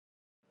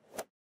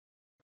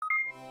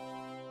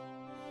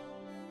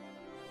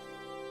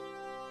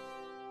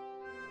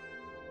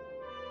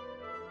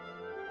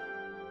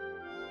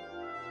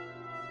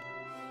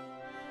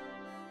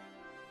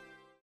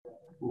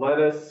let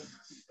us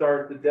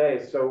start the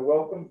day. So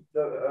welcome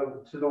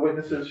to the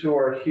witnesses who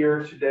are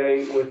here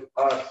today with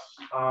us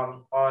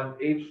on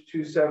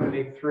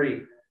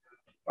H.273.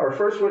 Our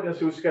first witness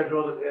who was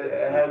scheduled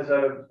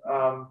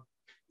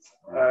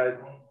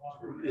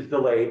is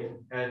delayed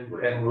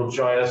and will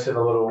join us in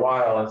a little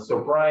while. And so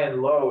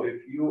Brian Lowe,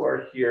 if you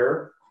are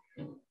here,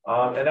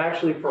 and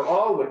actually for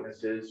all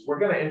witnesses, we're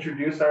going to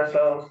introduce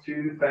ourselves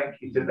to thank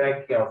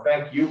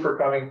you for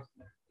coming.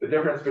 The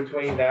difference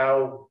between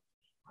now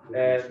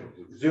and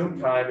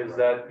Zoom time is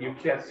that you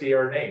can't see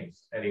our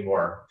names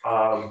anymore,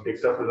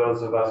 except for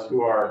those of us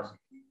who are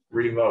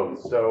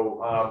remote.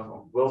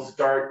 So we'll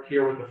start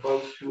here with the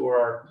folks who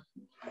are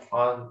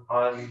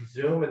on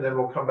Zoom, and then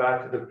we'll come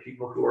back to the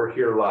people who are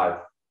here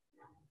live.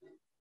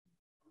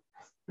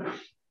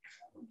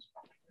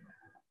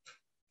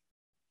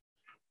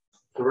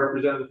 So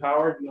Representative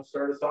Howard, you want to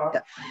start us off?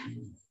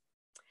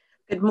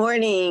 Good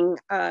morning.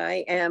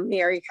 I am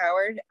Mary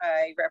Howard.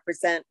 I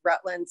represent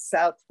Rutland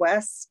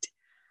Southwest,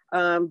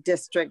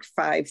 District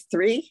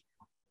 5-3.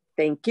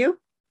 Thank you.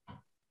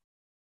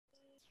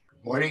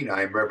 Good morning.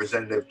 I'm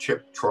Representative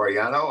Chip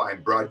Troiano.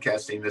 I'm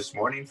broadcasting this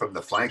morning from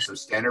the flanks of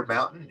Standard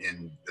Mountain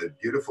in the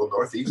beautiful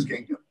Northeast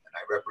Kingdom, and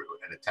I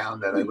represent a town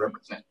that I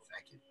represent.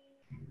 Thank you.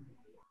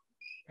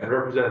 And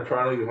Representative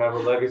Troiano, you have a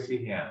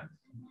legacy hand.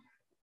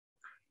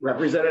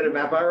 Representative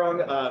Matt Byron,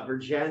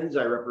 Virgins.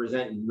 I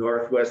represent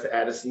Northwest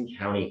Addison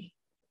County.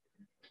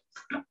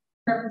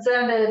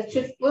 Representative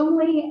Chip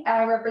Bloomley,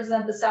 I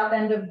represent the south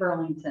end of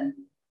Burlington.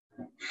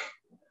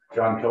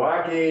 John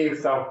Kilaki,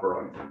 South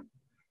Burlington.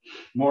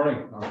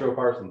 Morning, I'm Joe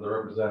Parsons. I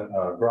represent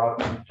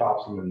Groton,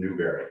 Topsom, and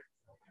Newberry.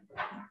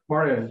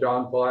 Morning,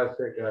 John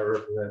Plastic, and I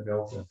represent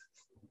Milton.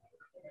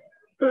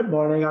 Good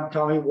morning, I'm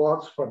Tommy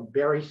Waltz from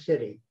Berry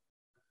City.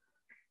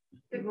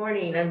 Good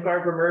morning, I'm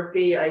Barbara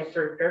Murphy. I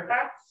serve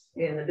Fairfax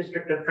in the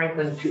district of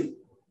Franklin 2.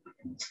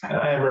 And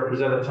I am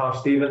Representative Tom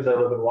Stevens. I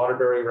live in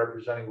Waterbury,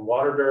 representing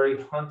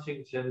Waterbury,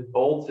 Huntington,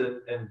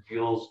 Bolton, and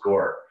Buell's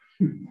Gore.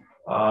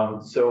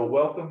 So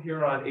welcome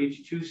here on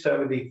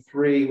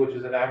H.273, which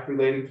is an act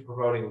relating to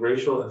promoting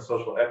racial and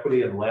social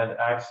equity and land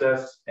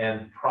access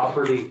and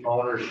property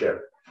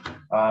ownership.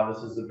 This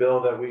is a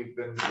bill that we've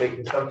been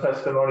taking some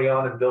testimony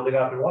on and building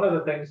up. And one of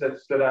the things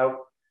that stood out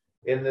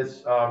in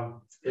this,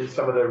 in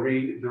some of the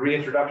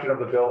reintroduction of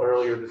the bill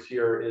earlier this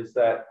year is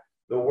that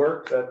the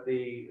work that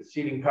the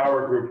Seating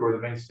Power Group, who are the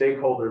main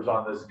stakeholders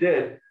on this,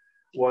 did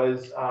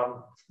was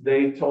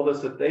they told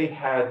us that they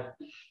had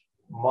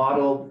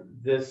modeled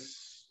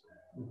this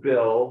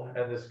bill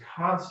and this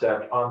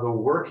concept on the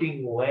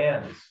working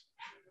lands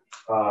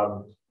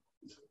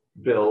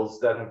bills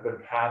that have been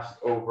passed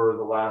over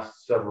the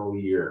last several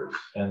years.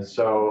 And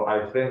so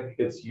I think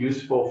it's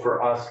useful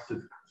for us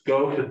to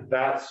go to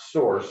that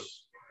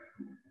source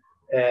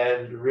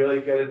and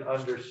really get an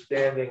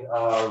understanding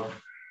of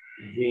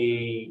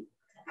the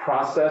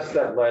process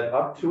that led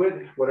up to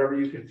it, whatever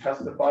you can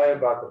testify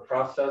about the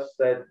process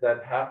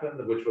that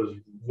happened, which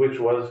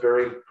was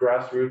very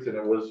grassroots, and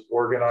it was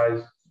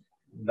organized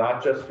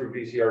not just through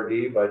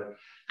VCRD, but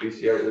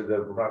VCRD, the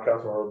Vermont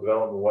Council on Rural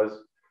Development, was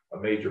a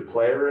major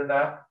player in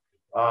that.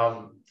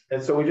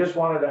 And so we just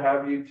wanted to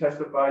have you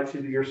testify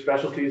to your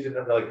specialties and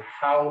like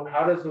how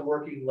does the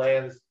Working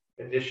Lands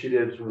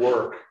initiatives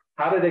work?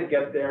 How did it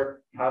get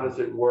there? How does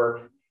it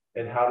work?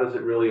 And how does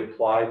it really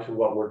apply to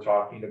what we're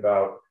talking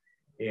about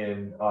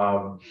in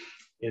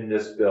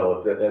this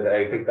bill? And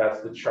I think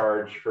that's the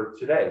charge for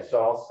today.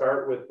 So I'll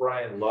start with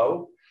Brian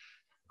Lowe,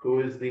 who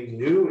is the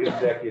new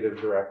executive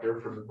director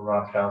from the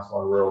Vermont Council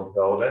on Rural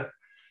Development.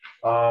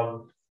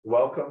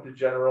 Welcome to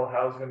General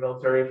Housing and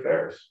Military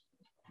Affairs.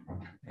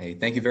 Hey,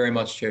 thank you very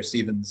much, Chair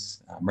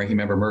Stevens, Ranking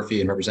Member Murphy,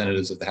 and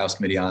representatives of the House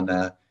Committee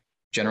on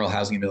General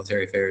Housing and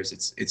Military Affairs.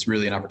 It's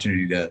really an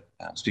opportunity to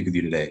speak with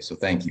you today, so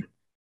thank you.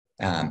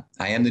 I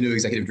am the new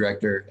executive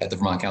director at the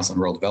Vermont Council on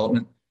Rural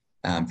Development.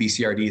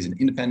 VCRD is an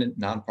independent,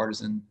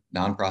 nonpartisan,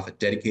 nonprofit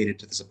dedicated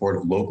to the support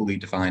of locally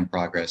defined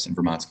progress in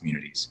Vermont's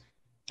communities.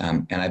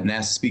 And I've been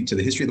asked to speak to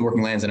the history of the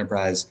Working Lands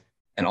Enterprise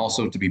and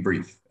also to be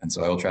brief. And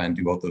so I will try and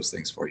do both those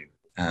things for you.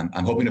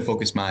 I'm hoping to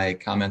focus my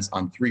comments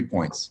on 3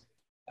 points: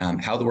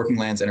 how the Working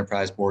Lands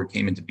Enterprise Board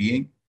came into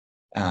being,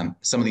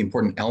 some of the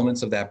important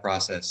elements of that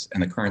process,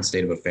 and the current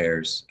state of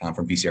affairs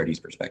from VCRD's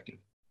perspective.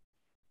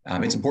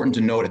 It's important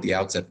to note at the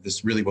outset that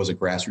this really was a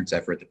grassroots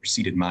effort that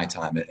preceded my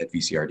time at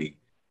VCRD.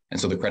 And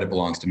so the credit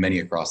belongs to many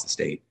across the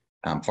state.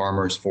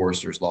 Farmers,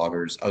 foresters,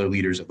 loggers, other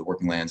leaders of the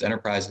Working Lands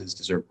Enterprises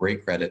deserve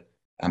great credit,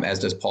 as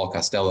does Paul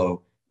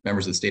Costello,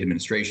 members of the state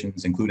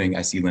administrations, including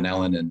I see Lynn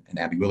Ellen and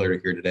Abby Willard are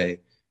here today,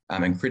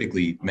 and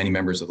critically, many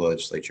members of the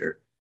legislature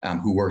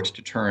who worked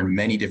to turn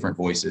many different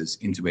voices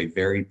into a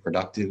very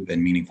productive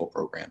and meaningful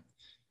program.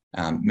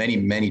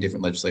 Many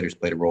different legislators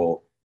played a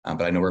role,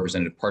 but I know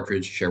Representative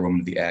Partridge, Chairwoman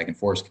of the Ag and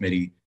Forest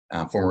Committee,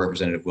 former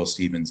Representative Will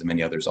Stevens, and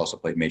many others also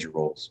played major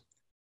roles.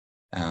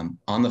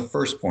 On the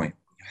first point,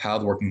 how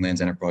the Working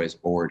Lands Enterprise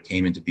Board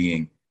came into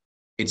being,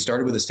 it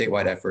started with a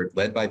statewide effort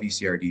led by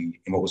VCRD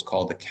in what was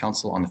called the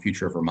Council on the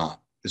Future of Vermont.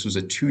 This was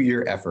a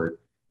 2-year effort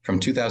from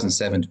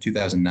 2007 to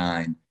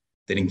 2009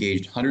 that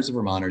engaged hundreds of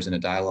Vermonters in a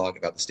dialogue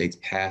about the state's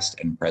past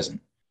and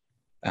present.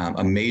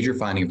 A major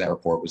finding of that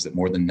report was that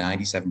more than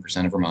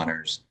 97% of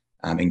Vermonters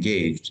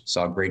engaged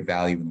saw great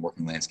value in the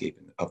working landscape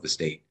of the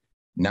state,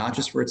 not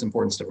just for its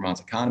importance to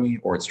Vermont's economy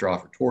or its draw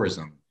for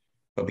tourism,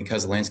 but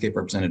because the landscape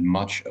represented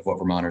much of what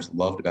Vermonters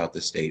loved about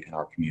this state and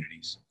our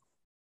communities.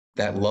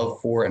 That love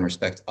for and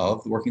respect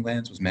of the working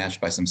lands was matched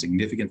by some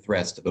significant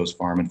threats to those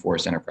farm and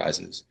forest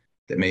enterprises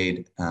that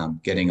made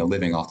getting a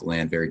living off the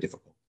land very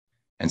difficult,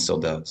 and still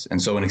does.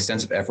 And so an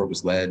extensive effort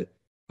was led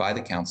by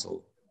the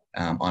council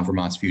on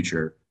Vermont's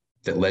future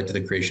that led to the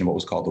creation of what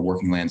was called the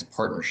Working Lands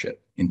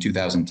Partnership in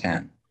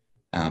 2010,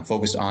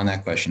 focused on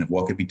that question of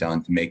what could be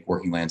done to make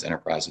working lands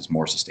enterprises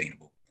more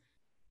sustainable.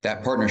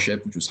 That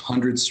partnership, which was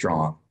hundreds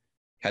strong,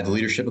 had the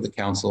leadership of the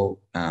council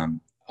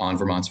on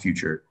Vermont's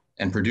future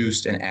and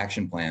produced an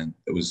action plan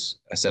that was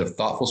a set of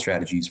thoughtful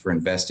strategies for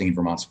investing in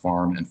Vermont's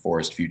farm and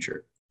forest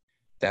future.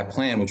 That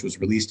plan, which was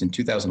released in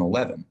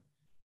 2011,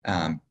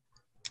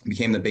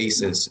 became the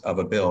basis of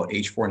a bill,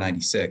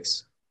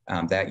 H.273,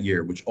 that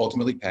year, which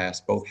ultimately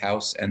passed both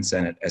House and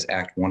Senate as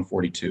Act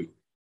 142,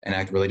 an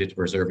act related to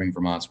preserving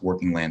Vermont's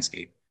working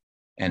landscape.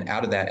 And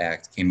out of that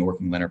act came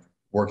the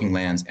Working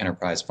Lands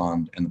Enterprise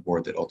Fund and the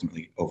board that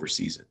ultimately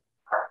oversees it.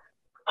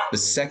 The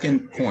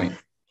second point,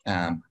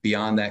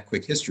 beyond that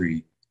quick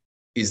history,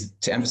 is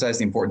to emphasize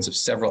the importance of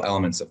several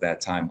elements of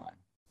that timeline.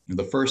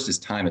 The first is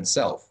time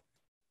itself.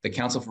 The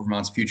Council for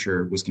Vermont's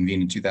Future was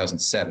convened in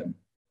 2007.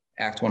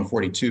 Act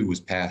 142 was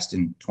passed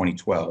in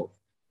 2012.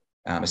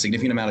 A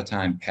significant amount of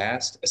time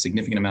passed, a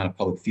significant amount of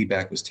public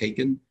feedback was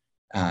taken,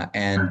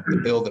 and the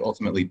bill that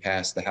ultimately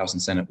passed the House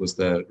and Senate was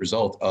the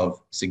result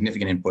of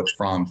significant input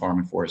from farm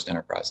and forest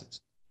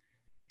enterprises.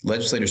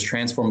 Legislators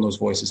transformed those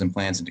voices and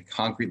plans into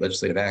concrete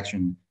legislative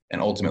action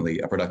and ultimately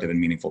a productive and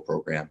meaningful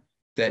program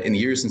that in the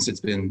years since it's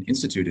been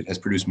instituted has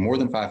produced more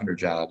than 500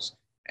 jobs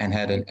and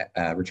had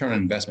a return on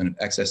investment of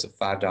excess of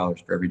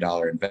 $5 for every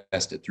dollar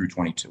invested through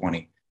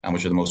 2020,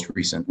 which are the most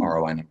recent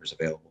ROI numbers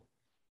available.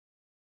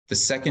 The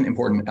second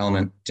important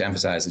element to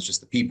emphasize is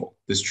just the people.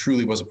 This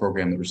truly was a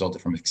program that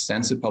resulted from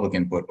extensive public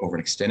input over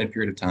an extended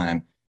period of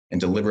time and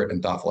deliberate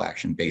and thoughtful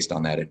action based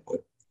on that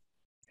input.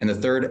 And the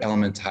third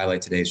element to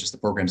highlight today is just the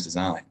program's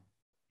design.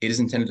 It is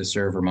intended to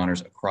serve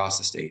Vermonters across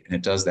the state, and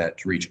it does that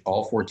to reach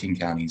all 14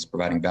 counties,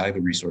 providing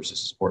valuable resources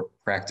to support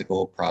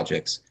practical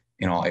projects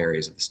in all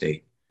areas of the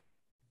state.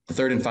 The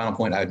third and final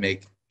point I would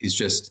make is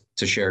just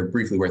to share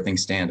briefly where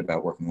things stand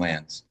about working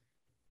lands.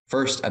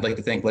 First, I'd like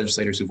to thank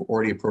legislators who've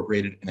already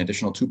appropriated an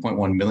additional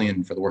 $2.1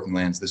 million for the working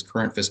lands this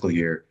current fiscal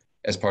year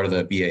as part of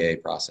the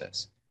BAA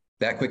process.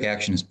 That quick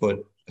action has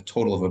put a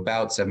total of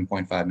about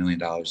 $7.5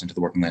 million into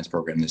the working lands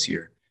program this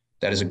year.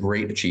 That is a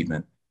great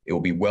achievement. It will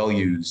be well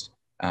used,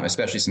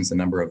 especially since the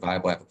number of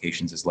viable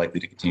applications is likely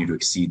to continue to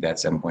exceed that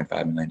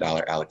 $7.5 million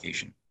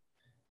allocation.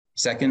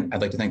 Second,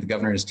 I'd like to thank the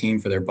governor and his team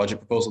for their budget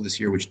proposal this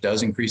year, which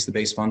does increase the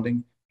base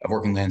funding of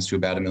working lands to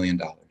about $1 million.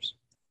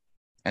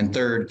 And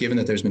third, given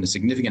that there's been a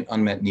significant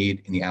unmet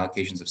need in the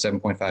allocations of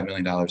 $7.5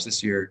 million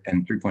this year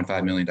and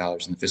 $3.5 million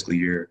in the fiscal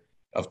year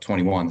of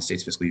 21, the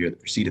state's fiscal year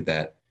that preceded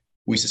that,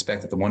 we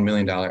suspect that the $1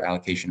 million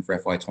allocation for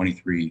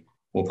FY23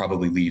 will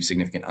probably leave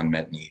significant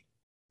unmet need.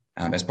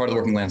 As part of the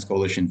Working Lands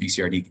Coalition,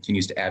 VCRD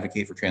continues to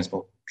advocate for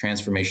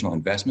transformational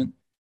investment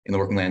in the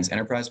Working Lands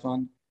Enterprise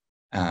Fund,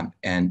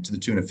 and to the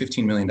tune of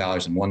 $15 million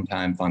in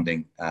one-time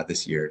funding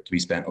this year to be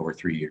spent over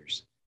 3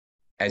 years.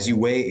 As you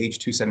weigh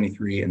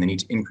H.273 and the need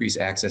to increase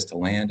access to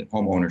land and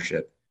home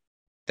ownership,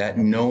 that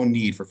known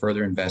need for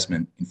further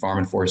investment in farm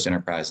and forest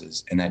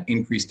enterprises and that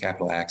increased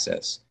capital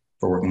access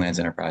for working lands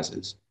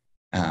enterprises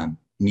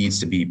needs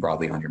to be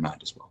broadly on your mind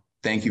as well.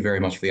 Thank you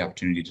very much for the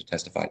opportunity to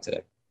testify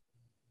today.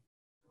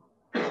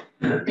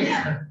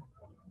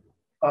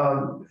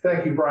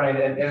 Thank you, Brian.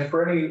 And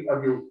for any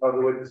of you of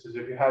the witnesses,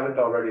 if you haven't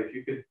already, if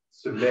you could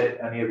submit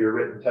any of your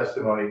written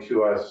testimony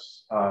to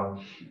us,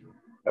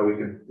 we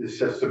can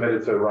just submit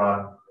it to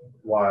Ron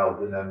Wild,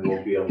 and then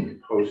we'll be able to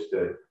post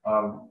it.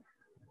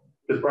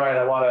 Because Brian,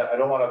 I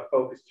don't want to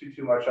focus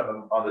too much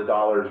on the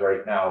dollars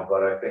right now,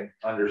 but I think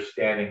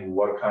understanding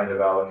what kind of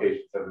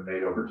allocations have been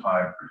made over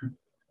time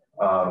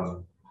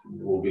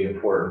will be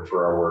important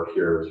for our work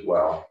here as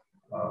well.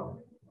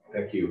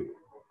 Thank you.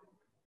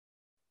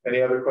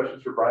 Any other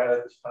questions for Brian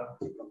at this time?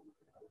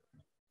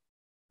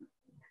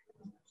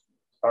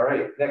 All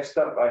right, next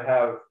up I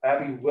have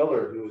Abby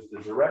Willard, who is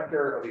the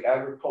Director of the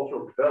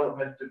Agricultural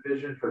Development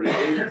Division for the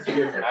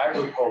Agency of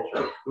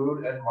Agriculture,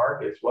 Food and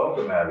Markets.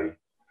 Welcome, Abby.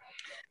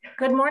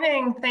 Good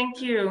morning, thank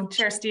you,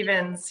 Chair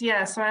Stevens.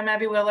 Yeah, so I'm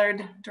Abby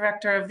Willard,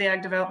 Director of the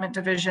Ag Development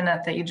Division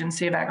at the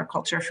Agency of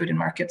Agriculture, Food and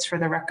Markets, for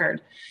the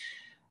record.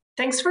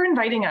 Thanks for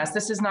inviting us.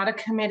 This is not a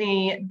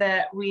committee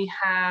that we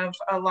have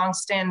a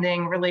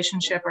longstanding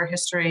relationship or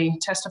history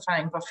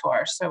testifying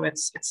before. So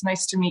it's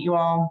nice to meet you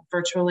all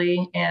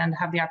virtually and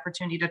have the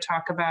opportunity to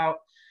talk about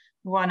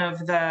one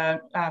of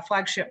the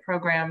flagship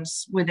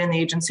programs within the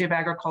Agency of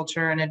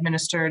Agriculture and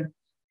administered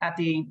at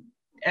the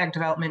Ag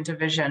Development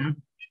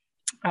Division.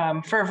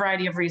 for a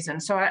variety of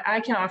reasons. So I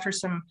can offer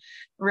some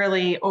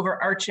really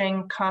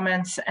overarching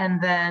comments,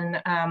 and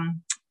then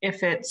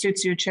if it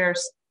suits you, Chair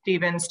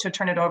Stevens, to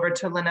turn it over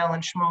to Linnell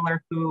and Schmoller,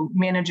 who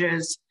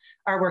manages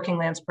our Working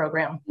Lands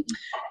program,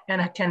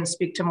 and can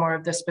speak to more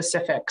of the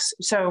specifics.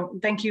 So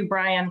thank you,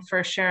 Brian,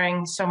 for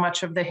sharing so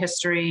much of the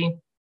history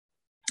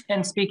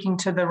and speaking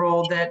to the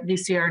role that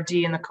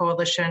VCRD and the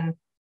coalition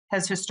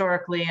has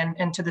historically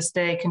and to this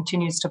day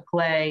continues to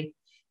play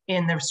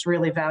in this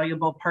really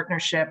valuable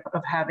partnership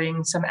of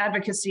having some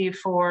advocacy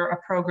for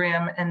a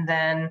program and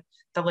then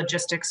the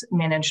logistics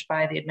managed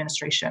by the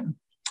administration.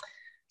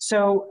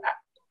 So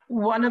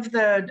one of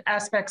the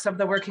aspects of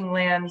the Working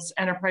Lands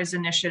Enterprise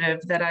Initiative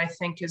that I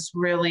think is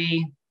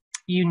really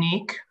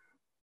unique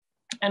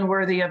and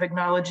worthy of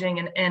acknowledging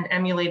and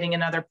emulating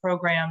in other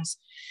programs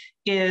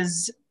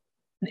is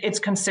its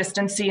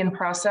consistency in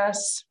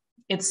process,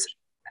 its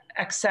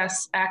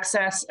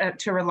access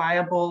to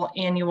reliable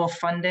annual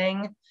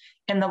funding,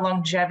 and the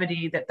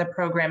longevity that the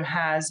program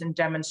has in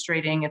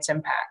demonstrating its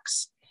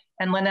impacts.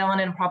 And Lynn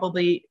Ellen,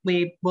 probably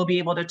we will be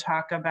able to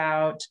talk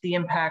about the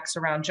impacts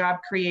around job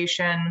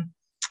creation,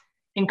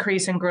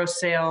 increase in gross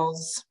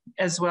sales,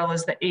 as well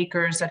as the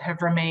acres that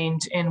have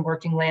remained in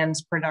working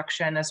lands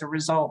production as a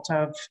result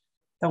of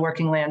the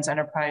Working Lands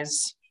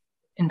Enterprise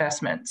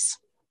investments.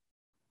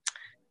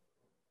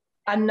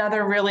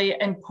 Another really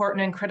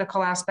important and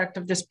critical aspect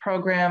of this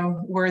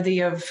program,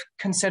 worthy of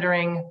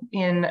considering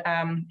in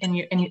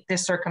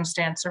this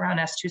circumstance around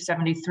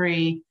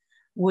H.273,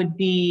 would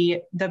be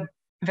the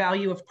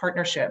value of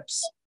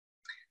partnerships.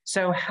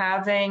 So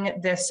having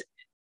this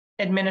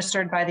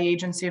administered by the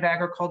Agency of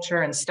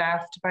Agriculture and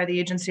staffed by the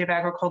Agency of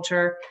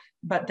Agriculture,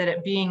 but that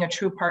it being a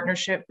true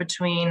partnership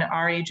between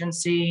our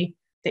agency,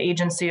 the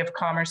Agency of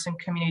Commerce and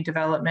Community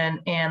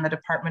Development, and the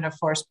Department of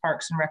Forest,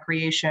 Parks, and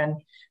Recreation,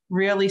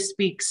 really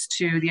speaks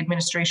to the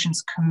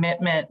administration's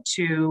commitment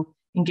to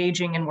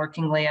engaging in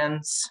working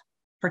lands,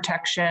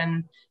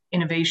 protection,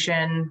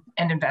 innovation,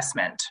 and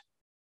investment.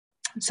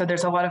 So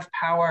there's a lot of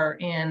power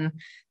in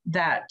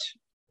that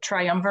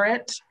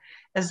triumvirate,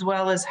 as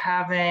well as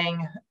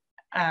having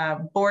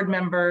board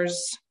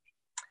members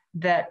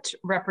that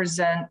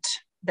represent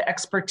the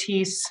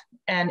expertise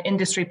and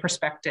industry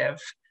perspective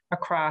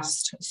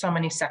across so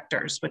many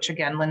sectors, which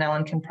again, Lynn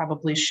Ellen can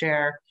probably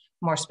share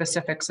more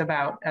specifics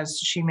about as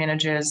she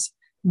manages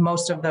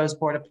most of those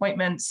board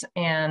appointments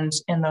and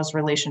in those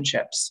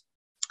relationships.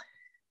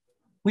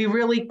 We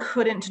really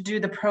couldn't do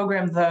the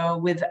program though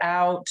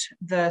without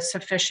the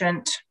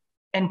sufficient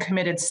and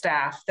committed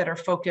staff that are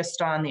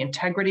focused on the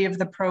integrity of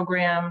the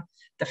program,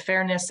 the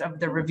fairness of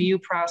the review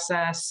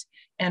process,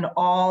 and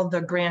all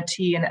the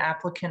grantee and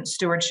applicant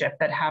stewardship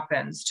that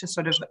happens to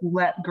sort of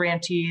let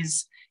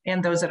grantees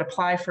and those that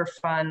apply for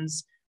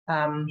funds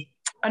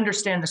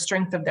understand the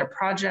strength of their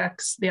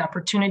projects, the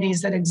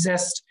opportunities that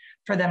exist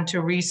for them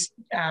to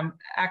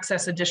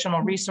access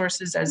additional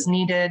resources as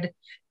needed,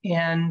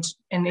 and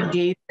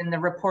engage in the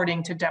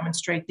reporting to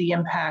demonstrate the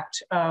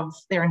impact of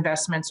their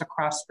investments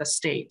across the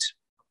state.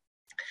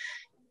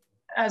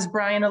 As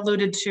Brian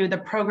alluded to, the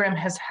program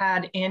has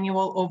had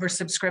annual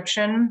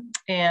oversubscription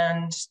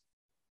and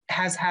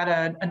has had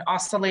an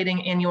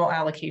oscillating annual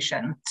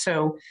allocation.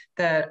 So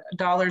the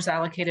dollars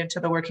allocated to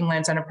the Working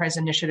Lands Enterprise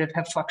Initiative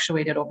have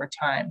fluctuated over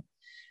time.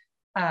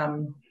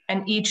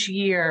 And each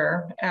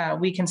year,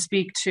 we can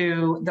speak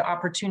to the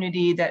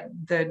opportunity that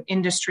the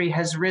industry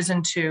has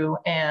risen to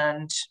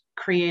and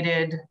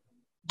created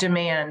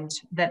demand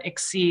that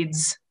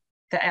exceeds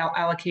the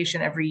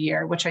allocation every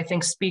year, which I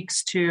think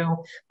speaks to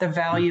the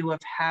value of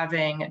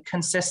having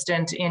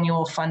consistent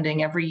annual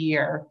funding every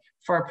year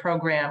for a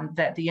program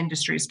that the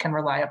industries can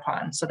rely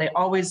upon. So they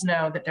always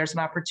know that there's an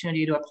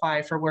opportunity to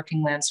apply for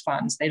working lands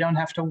funds. They don't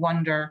have to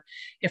wonder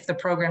if the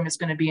program is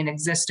going to be in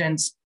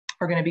existence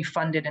or going to be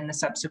funded in the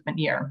subsequent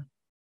year.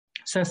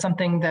 So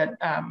something that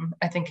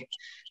I think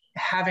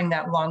having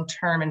that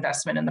long-term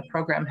investment in the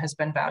program has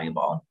been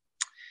valuable.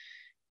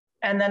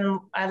 And then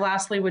I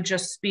lastly would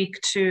just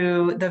speak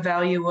to the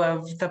value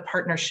of the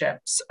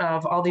partnerships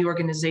of all the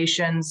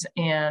organizations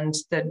and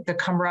the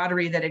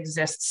camaraderie that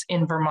exists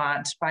in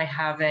Vermont by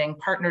having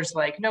partners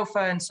like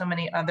NOFA and so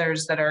many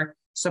others that are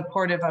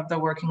supportive of the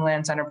Working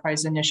Lands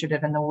Enterprise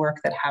Initiative and the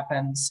work that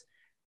happens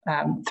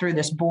through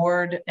this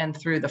board and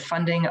through the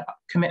funding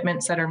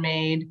commitments that are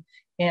made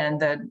and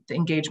the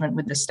engagement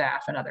with the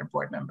staff and other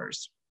board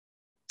members.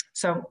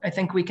 So I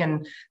think we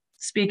can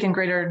speak in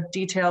greater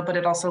detail, but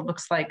it also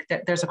looks like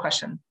that there's a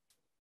question.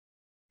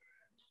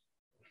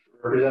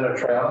 Representative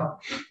Troiano.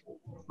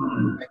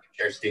 Thank you,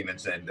 Chair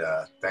Stevens, and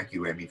thank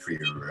you, Amy, for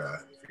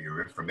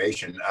your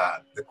information.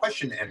 The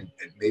question, and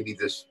maybe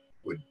this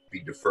would be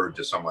deferred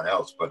to someone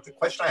else, but the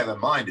question I have in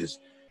mind is,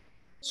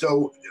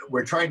 so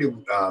we're trying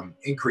to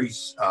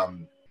increase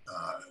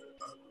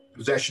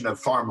possession of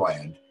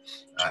farmland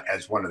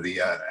as one of the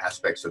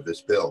aspects of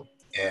this bill.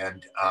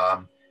 And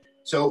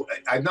so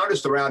I've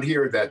noticed around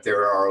here that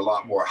there are a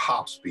lot more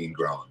hops being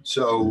grown.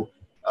 So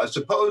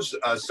suppose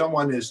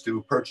someone is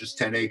to purchase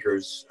 10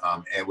 acres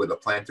and with a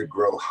plan to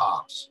grow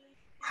hops,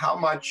 how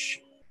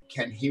much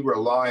can he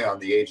rely on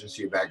the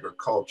Agency of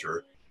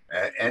Agriculture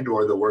and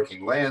or the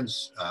Working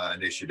Lands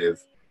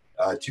Initiative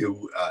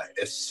to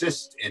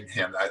assist in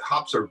him?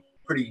 Hops are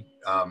pretty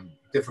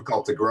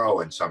difficult to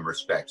grow in some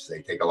respects.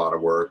 They take a lot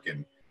of work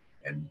and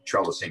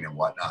trellising and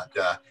whatnot.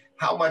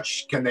 How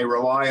much can they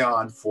rely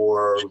on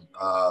for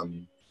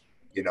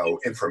you know,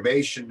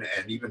 information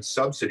and even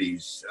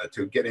subsidies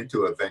to get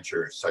into a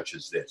venture such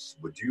as this?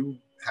 Would you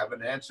have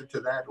an answer to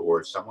that,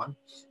 or someone?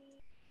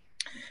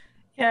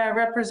 Yeah,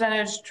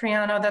 Representative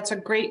Triano, that's a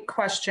great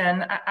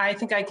question. I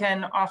think I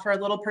can offer a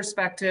little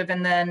perspective,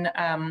 and then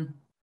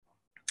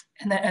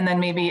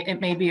maybe it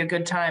may be a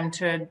good time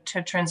to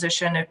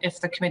transition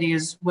if the committee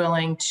is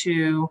willing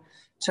to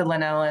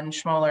Linnell and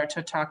Schmoller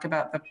to talk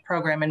about the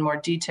program in more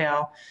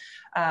detail.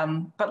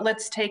 But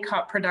let's take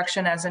hop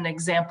production as an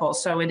example.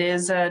 So it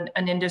is an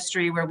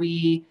industry where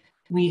we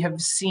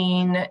have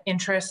seen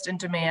interest and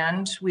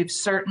demand. We've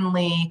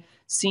certainly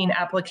seen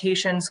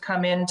applications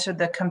come into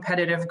the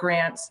competitive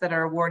grants that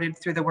are awarded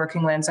through the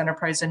Working Lands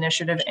Enterprise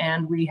Initiative,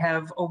 and we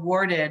have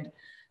awarded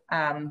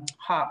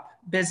hop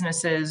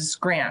businesses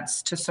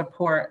grants to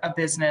support a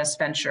business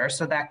venture.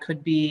 So that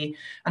could be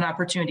an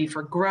opportunity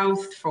for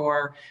growth,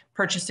 for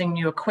purchasing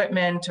new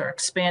equipment or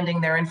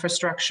expanding their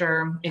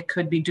infrastructure. It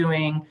could be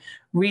doing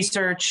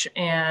research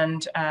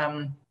and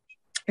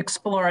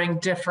exploring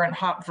different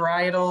hop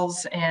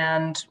varietals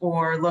and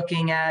or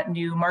looking at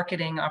new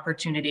marketing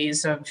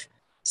opportunities of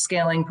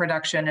scaling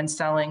production and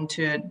selling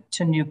to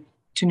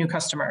new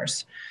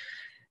customers.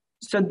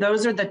 So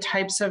those are the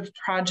types of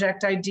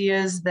project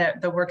ideas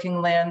that the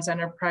Working Lands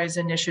Enterprise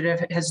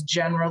Initiative has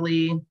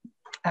generally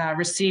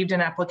received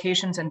in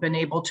applications and been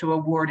able to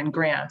award in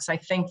grants. I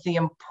think the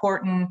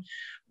important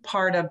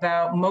part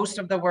about most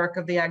of the work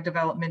of the Ag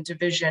Development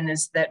Division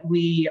is that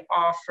we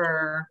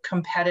offer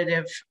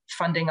competitive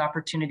funding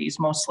opportunities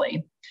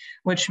mostly,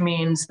 which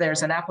means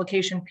there's an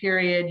application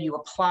period, you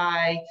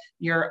apply,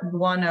 you're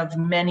one of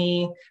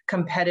many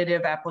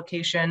competitive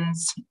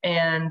applications,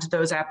 and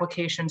those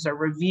applications are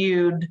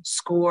reviewed,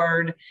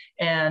 scored,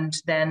 and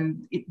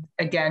then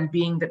again,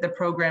 being that the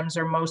programs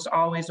are most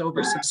always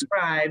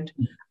oversubscribed,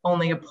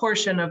 only a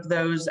portion of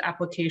those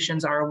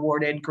applications are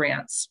awarded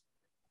grants.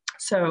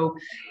 So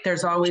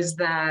there's always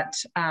that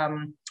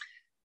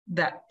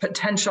that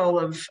potential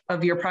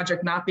of your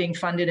project not being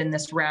funded in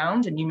this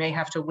round, and you may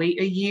have to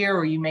wait a year,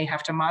 or you may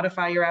have to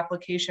modify your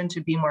application to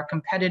be more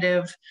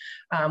competitive.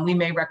 We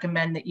may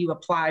recommend that you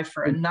apply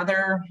for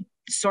another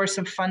source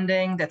of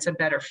funding that's a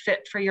better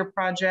fit for your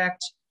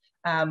project.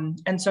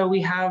 And so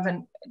we have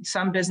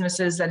some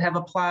businesses that have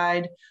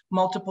applied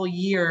multiple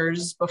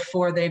years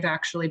before they've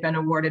actually been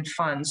awarded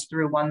funds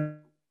through one.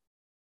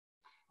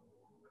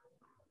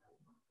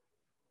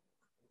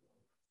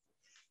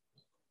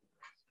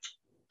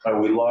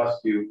 We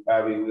lost you,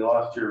 Abby. We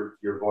lost your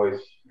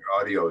voice.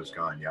 Your audio is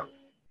gone. Yep.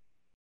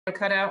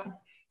 Cut out.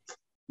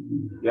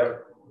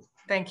 Yep.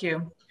 Thank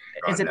you.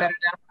 Is it better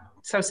now?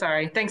 So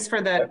sorry. Thanks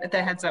for the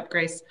heads up,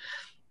 Grace.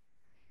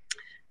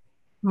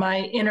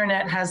 My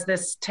internet has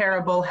this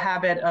terrible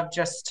habit of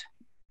just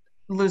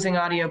losing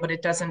audio, but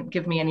it doesn't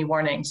give me any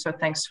warning. So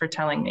thanks for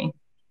telling me.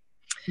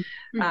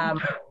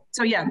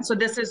 So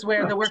this is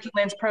where the Working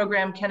Lands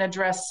program can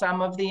address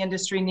some of the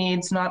industry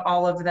needs, not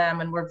all of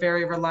them, and we're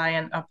very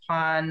reliant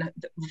upon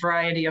the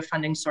variety of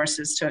funding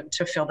sources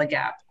to fill the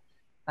gap.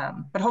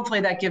 But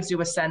hopefully that gives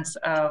you a sense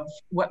of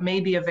what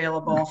may be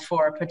available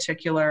for a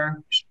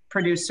particular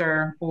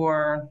producer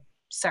or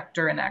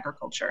sector in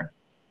agriculture.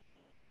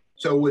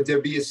 So would there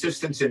be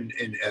assistance in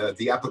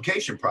the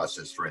application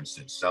process, for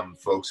instance? Some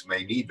folks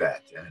may need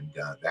that, and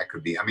that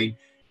could be, I mean,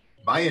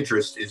 my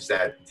interest is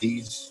that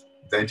these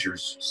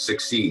ventures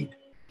succeed.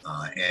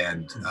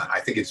 And I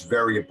think it's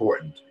very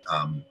important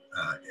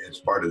as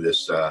part of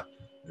this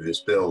this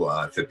bill,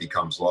 if it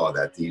becomes law,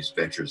 that these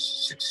ventures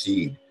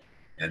succeed.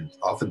 And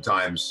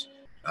oftentimes,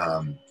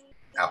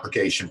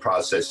 application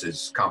process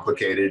is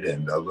complicated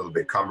and a little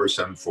bit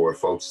cumbersome for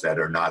folks that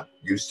are not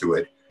used to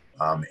it.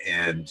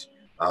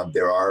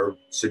 There are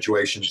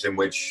situations in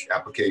which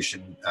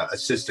application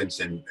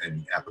assistance and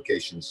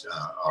applications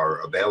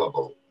are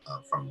available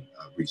from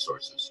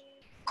resources.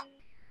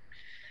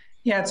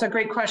 Yeah, it's a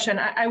great question.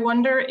 I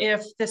wonder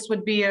if this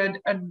would be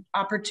an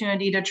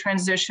opportunity to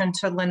transition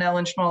to Linnell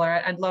and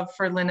Schmoller. I'd love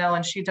for Linnell,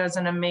 and she does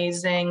an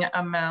amazing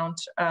amount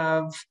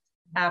of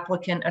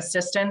applicant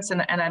assistance,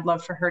 and I'd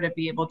love for her to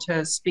be able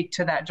to speak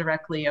to that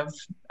directly of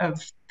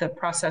the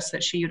process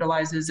that she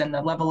utilizes and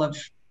the level of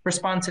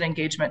response and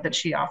engagement that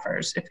she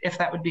offers, if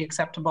that would be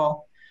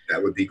acceptable.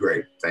 That would be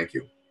great. Thank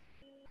you.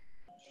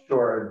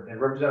 Sure. And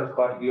Representative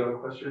Clark, do you have a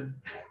question?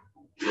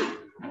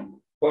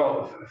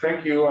 Well,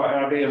 thank you,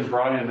 Abby and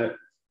Brian.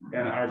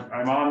 And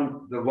I'm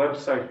on the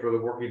website for the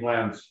Working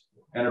Lands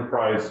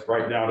Enterprise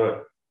right now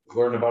to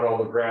learn about all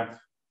the grant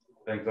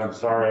things. I'm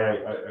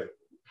sorry.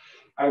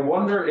 I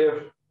wonder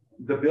if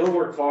the bill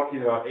we're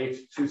talking about,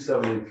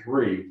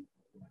 H.273,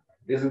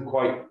 isn't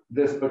quite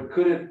this, but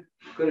could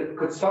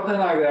something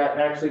like that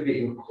actually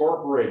be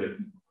incorporated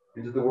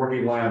into the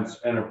Working Lands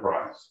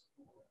Enterprise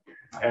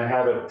and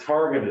have it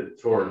targeted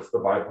towards the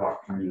BIPOC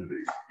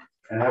community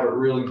and have it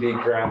really be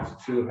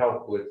grants to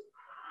help with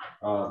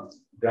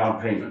down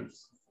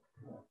payments.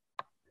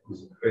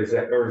 Is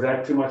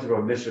that too much of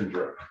a mission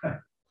trip?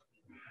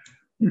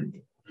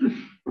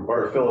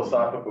 Or a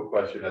philosophical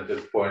question at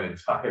this point in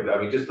time?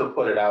 I mean, just to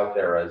put it out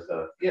there as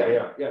a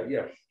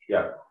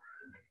yeah.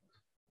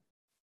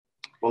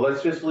 Well,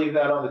 let's just leave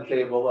that on the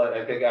table.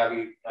 I think,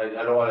 Abby, I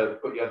don't want to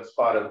put you on the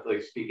spot of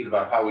like speaking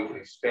about how we can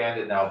expand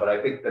it now, but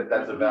I think that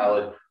that's a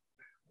valid.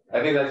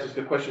 I think that's just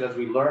a question as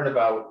we learn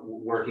about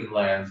working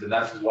lands, and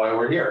that's why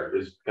we're here,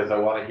 is because I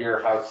want to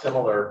hear how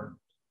similar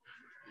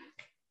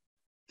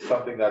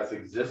something that's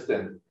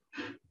existent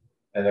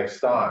and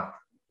extant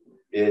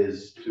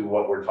is to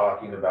what we're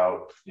talking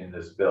about in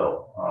this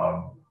bill.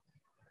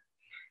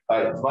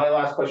 My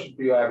last question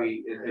for you,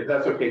 Abby, if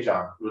that's okay,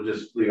 John, we'll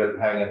just leave it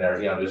hanging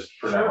there, you know, just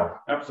for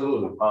now.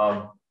 Absolutely.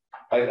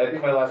 I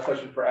think my last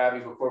question for Abby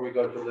before we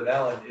go to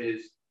Lynellen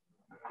is,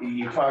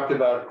 you talked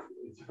about,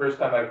 it's the first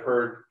time I've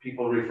heard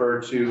people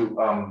refer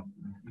to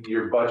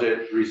your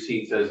budget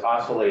receipts as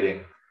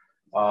oscillating,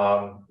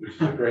 which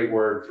is a great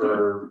word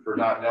for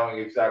not knowing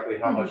exactly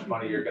how much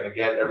money you're going to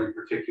get every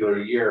particular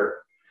year.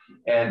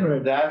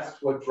 And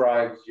that's what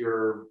drives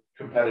your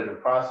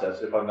competitive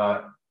process, if I'm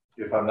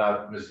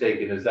not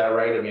mistaken. Is that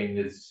right? I mean,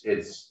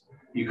 it's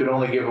you can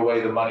only give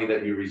away the money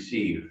that you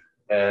receive,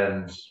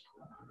 and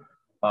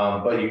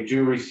but you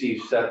do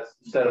receive set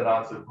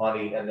amounts of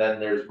money, and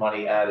then there's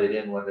money added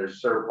in when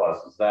there's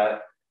surplus. Is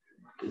that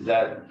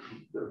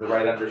the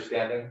right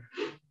understanding?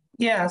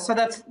 Yeah, so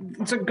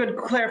it's a good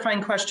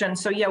clarifying question.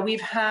 So yeah, we've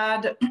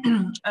had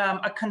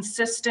a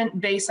consistent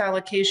base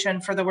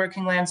allocation for the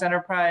Working Lands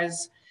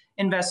Enterprise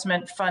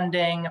investment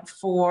funding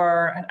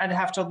for, I'd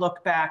have to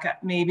look back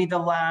at maybe the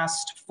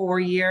last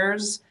 4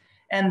 years.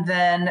 And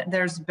then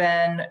there's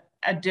been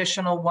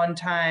additional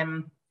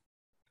one-time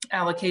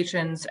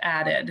allocations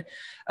added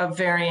of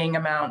varying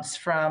amounts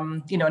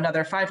from, you know,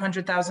 another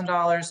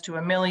 $500,000 to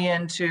 $1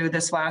 million to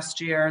this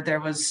last year, there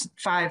was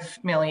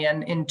 $5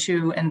 million in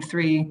 2 and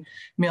 3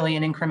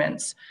 million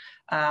increments.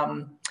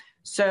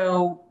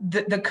 So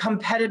the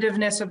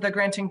competitiveness of the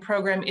granting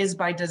program is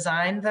by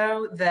design,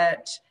 though,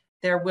 that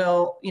there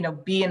will, you know,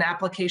 be an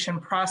application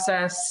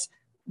process.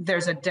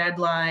 There's a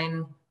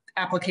deadline.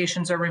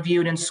 Applications are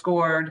reviewed and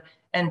scored,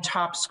 and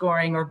top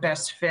scoring or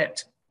best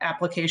fit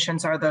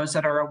applications are those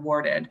that are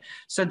awarded.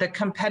 So the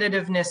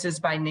competitiveness is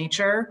by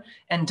nature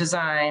and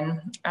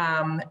design,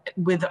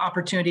 with the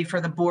opportunity for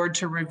the board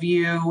to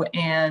review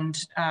and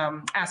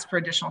ask for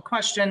additional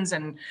questions.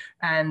 And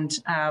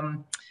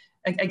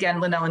again,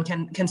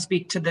 Lynellen can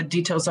speak to the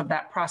details of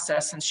that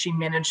process, and she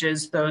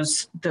manages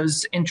those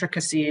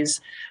intricacies.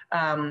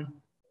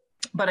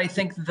 But I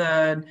think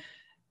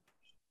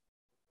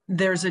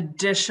there's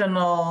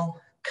additional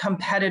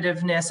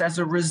competitiveness as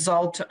a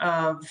result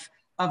of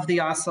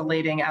the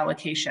oscillating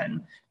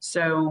allocation.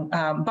 So,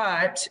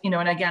 but, you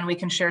know, and again, we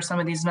can share some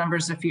of these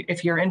numbers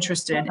if you're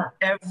interested.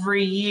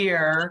 Every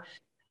year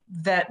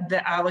that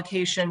the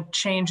allocation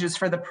changes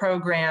for the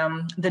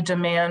program, the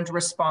demand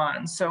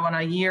responds. So in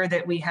a year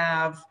that we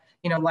have,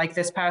 you know, like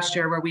this past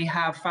year where we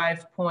have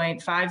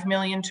 5.5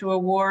 million to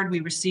award, we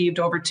received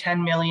over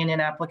 10 million in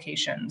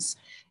applications.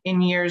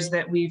 In years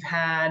that we've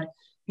had,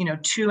 you know,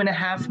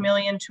 2.5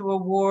 million to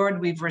award,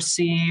 we've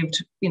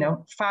received, you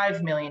know,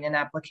 5 million in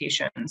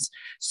applications.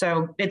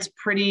 So it's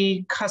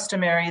pretty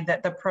customary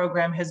that the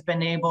program has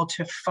been able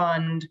to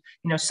fund,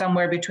 you know,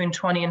 somewhere between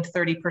 20 and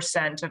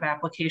 30% of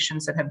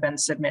applications that have been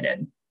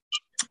submitted.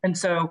 And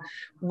so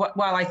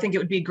while I think it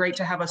would be great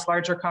to have this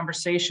larger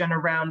conversation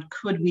around,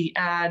 could we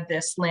add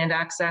this land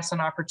access and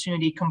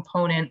opportunity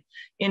component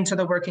into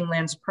the Working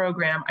Lands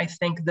program, I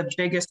think the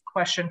biggest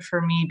question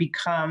for me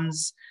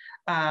becomes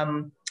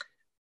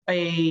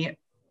a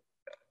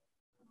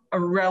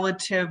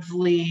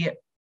relatively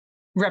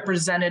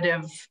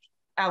representative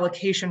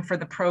allocation for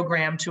the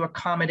program to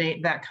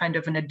accommodate that kind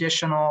of an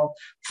additional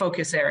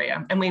focus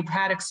area. And we've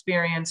had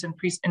experience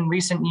in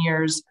recent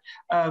years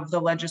of the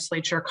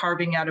legislature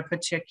carving out a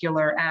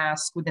particular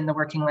ask within the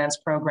Working Lands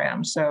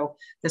program. So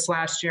this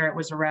last year, it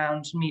was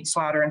around meat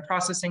slaughter and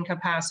processing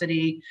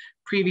capacity.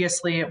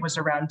 Previously, it was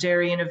around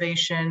dairy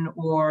innovation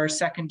or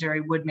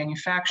secondary wood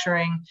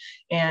manufacturing.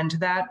 And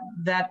that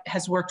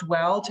has worked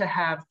well to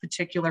have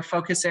particular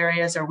focus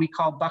areas, or we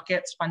call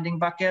buckets, funding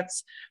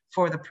buckets,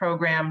 for the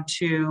program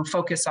to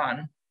focus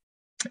on.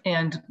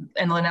 And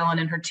Lynellen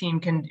and her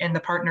team and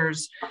the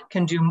partners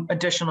can do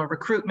additional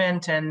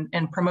recruitment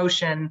and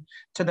promotion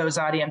to those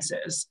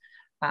audiences.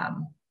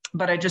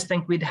 But I just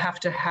think we'd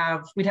have to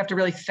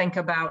really think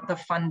about the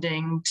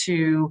funding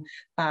to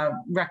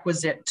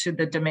requisite to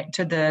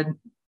the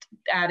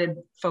added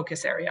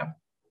focus area.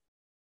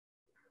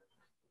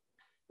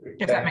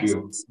 If that makes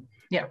sense.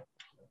 Yeah.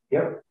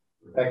 Yep.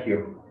 Thank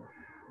you.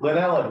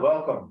 Lynellen,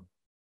 welcome.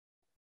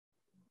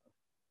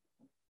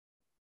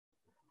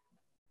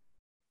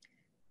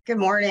 Good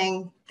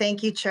morning.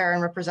 Thank you, Chair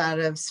and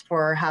representatives,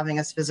 for having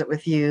us visit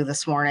with you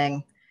this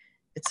morning.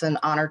 It's an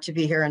honor to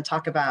be here and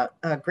talk about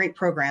a great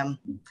program.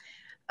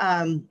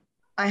 I'm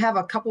I have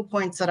a couple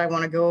points that I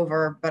want to go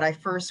over, but I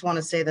first want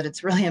to say that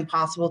it's really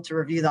impossible to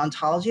review the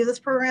ontology of this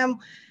program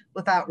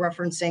without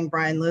referencing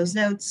Brian Lowe's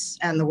notes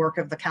and the work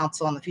of the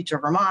Council on the Future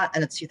of Vermont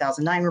and its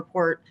 2009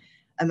 report,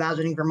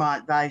 Imagining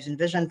Vermont Values and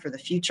Vision for the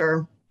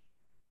Future.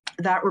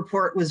 That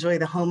report was really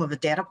the home of a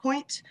data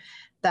point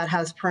that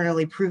has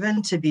perennially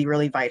proven to be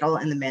really vital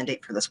in the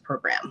mandate for this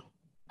program.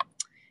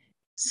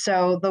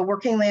 So the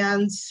Working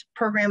Lands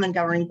Program and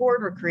Governing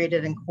Board were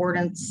created in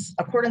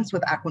accordance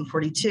with Act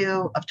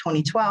 142 of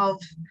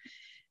 2012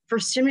 for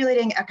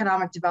stimulating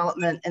economic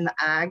development in the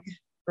ag,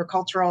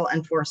 agricultural,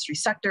 and forestry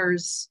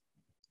sectors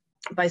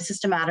by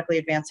systematically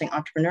advancing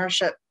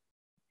entrepreneurship,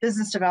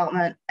 business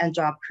development, and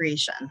job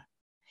creation.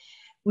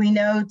 We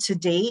know to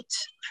date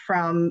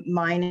from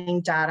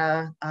mining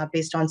data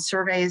based on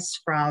surveys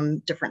from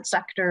different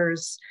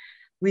sectors,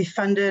 we've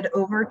funded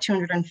over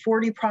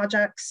 240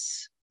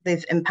 projects.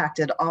 They've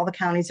impacted all the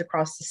counties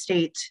across the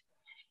state.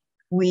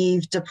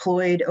 We've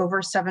deployed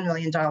over $7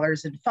 million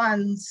in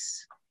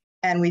funds,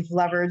 and we've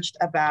leveraged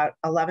about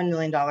 $11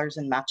 million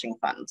in matching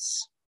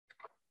funds.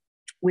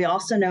 We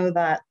also know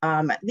that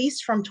at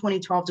least from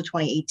 2012 to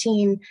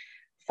 2018,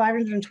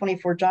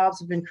 524 jobs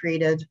have been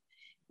created.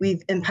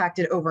 We've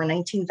impacted over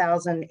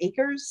 19,000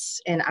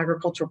 acres in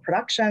agricultural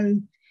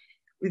production.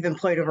 We've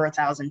employed over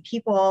 1,000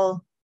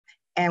 people,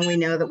 and we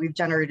know that we've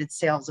generated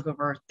sales of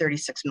over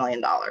 $36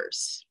 million.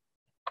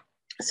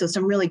 So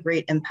some really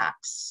great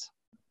impacts.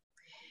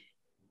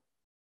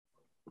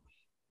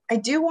 I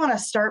do want to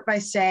start by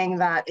saying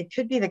that it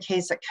could be the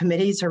case that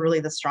committees are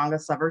really the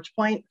strongest leverage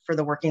point for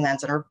the Working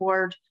Lands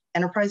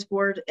Enterprise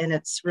Board, and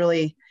it's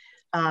really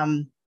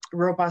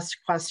robust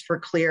quest for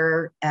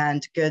clear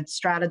and good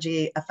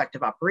strategy,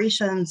 effective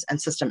operations,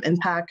 and system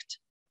impact.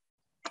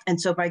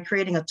 And so by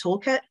creating a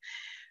toolkit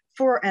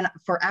for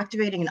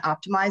activating and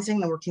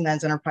optimizing the Working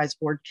Lands Enterprise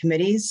Board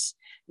committees,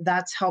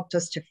 that's helped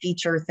us to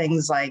feature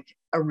things like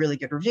a really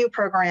good review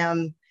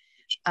program,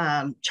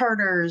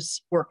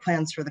 charters, work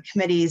plans for the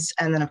committees,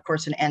 and then of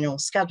course an annual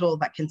schedule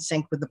that can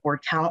sync with the board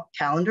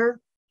calendar.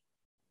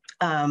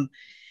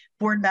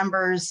 Board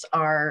members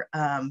are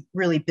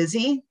really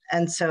busy,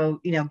 and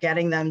so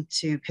getting them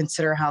to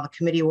consider how the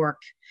committee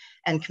work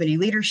and committee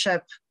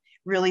leadership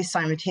really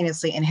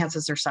simultaneously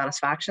enhances their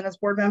satisfaction as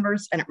board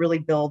members, and it really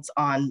builds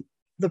on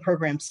the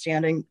program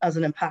standing as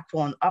an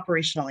impactful and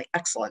operationally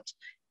excellent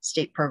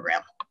state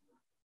program.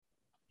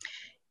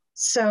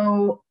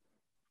 So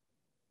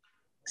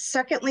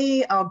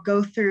secondly, I'll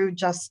go through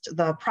just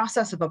the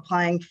process of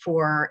applying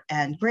for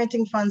and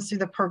granting funds through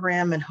the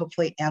program and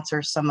hopefully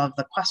answer some of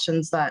the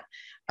questions that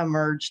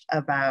emerged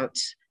about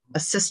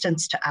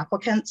assistance to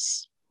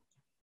applicants.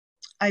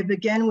 I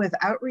begin with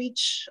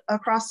outreach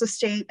across the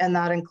state, and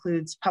that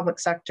includes public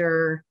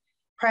sector,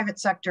 private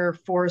sector,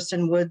 forest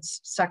and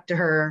woods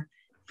sector,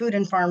 food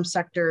and farm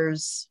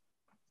sectors,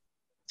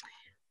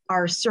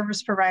 our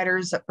service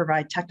providers that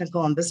provide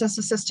technical and business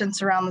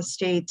assistance around the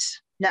state,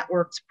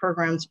 networks,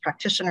 programs,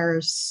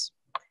 practitioners,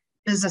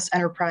 business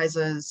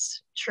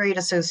enterprises, trade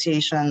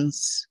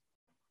associations.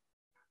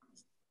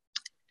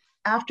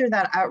 After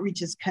that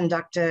outreach is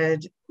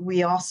conducted,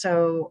 we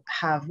also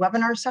have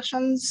webinar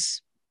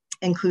sessions,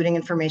 including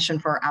information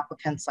for our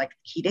applicants like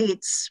key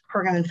dates,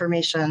 program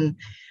information,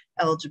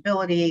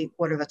 eligibility,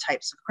 what are the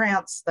types of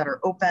grants that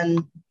are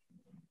open.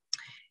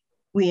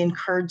 We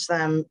encourage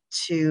them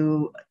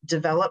to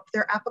develop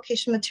their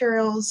application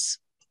materials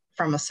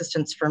from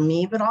assistance from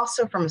me, but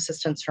also from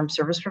assistance from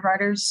service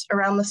providers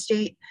around the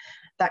state.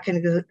 That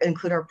can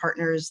include our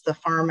partners, the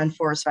Farm and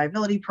Forest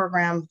Viability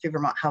Program through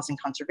Vermont Housing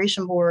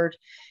Conservation Board.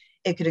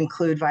 It could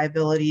include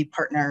viability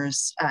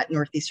partners at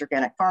Northeast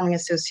Organic Farming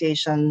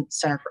Association,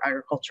 Center for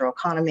Agricultural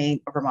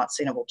Economy, or Vermont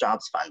Sustainable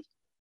Jobs Fund.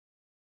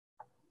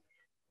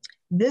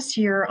 This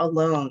year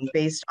alone,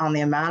 based on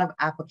the amount of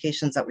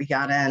applications that we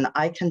got in,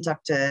 I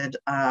conducted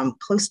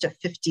close to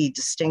 50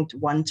 distinct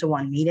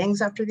one-to-one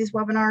meetings after these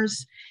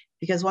webinars,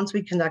 because once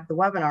we conduct the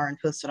webinar and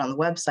post it on the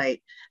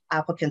website,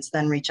 applicants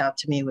then reach out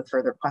to me with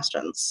further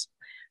questions.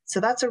 So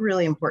that's a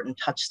really important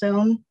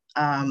touchstone.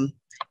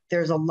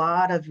 There's a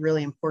lot of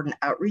really important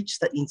outreach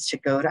that needs to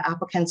go to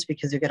applicants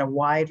because you get a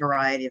wide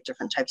variety of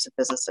different types of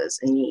businesses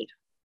in need.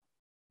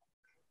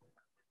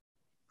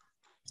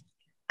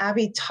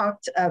 Abby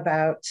talked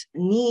about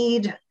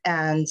need,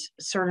 and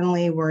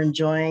certainly we're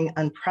enjoying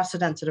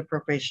unprecedented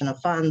appropriation of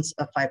funds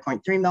of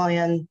 $5.3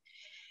 million.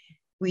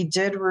 We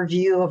did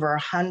review over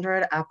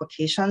 100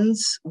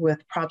 applications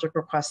with project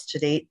requests to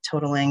date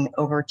totaling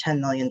over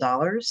 $10 million.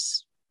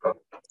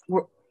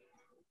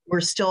 We're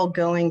still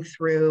going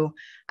through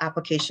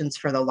applications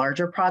for the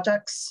larger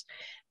projects,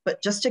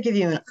 but just to give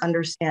you an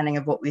understanding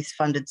of what we've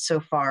funded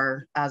so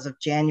far as of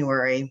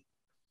January,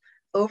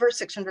 over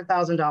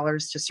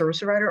 $600,000 to service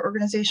provider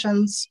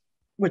organizations,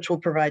 which will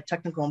provide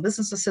technical and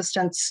business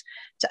assistance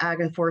to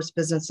ag and forest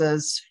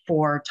businesses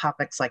for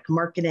topics like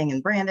marketing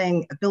and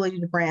branding, ability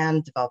to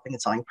brand, developing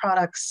and selling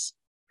products.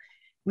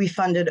 We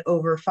funded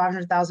over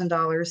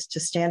 $500,000 to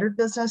standard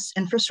business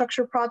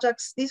infrastructure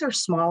projects. These are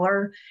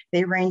smaller.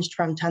 They ranged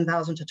from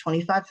 $10,000 to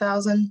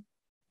 $25,000.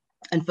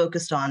 and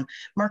focused on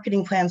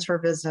marketing plans for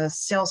business,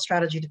 sales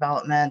strategy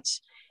development,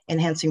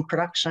 enhancing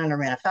production or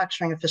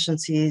manufacturing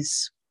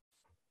efficiencies.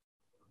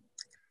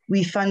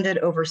 We funded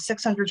over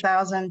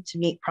 $600,000 to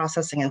meet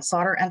processing and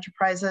slaughter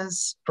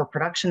enterprises for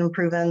production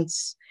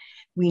improvements.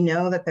 We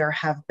know that there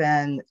have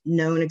been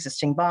known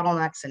existing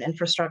bottlenecks in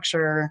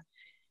infrastructure,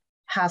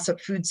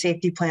 HACCP food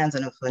safety plans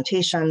and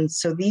implementation.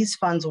 So these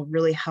funds will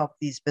really help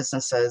these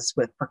businesses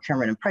with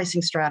procurement and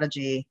pricing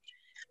strategy,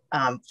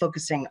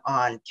 focusing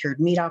on cured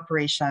meat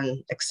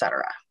operation, et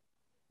cetera.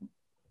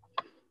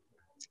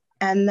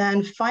 And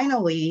then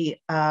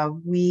finally,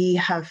 we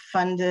have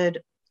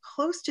funded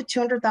close to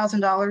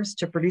 $200,000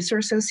 to producer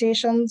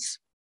associations.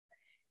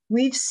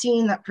 We've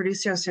seen that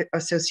producer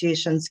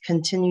associations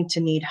continue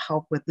to need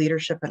help with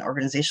leadership and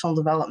organizational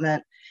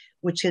development,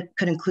 which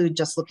could include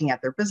just looking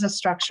at their business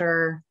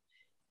structure,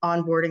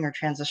 onboarding or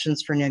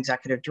transitions for new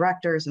executive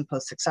directors and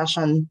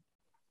post-succession,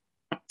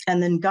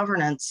 and then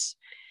governance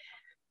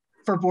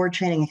for board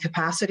training and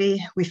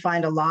capacity. We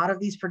find a lot of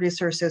these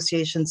producer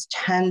associations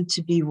tend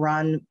to be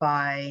run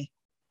by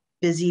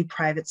busy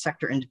private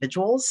sector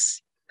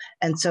individuals.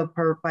 And so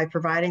by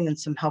providing them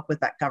some help with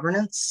that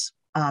governance,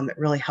 it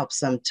really helps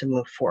them to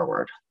move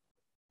forward.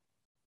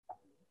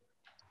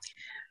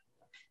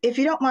 If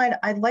you don't mind,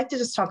 I'd like to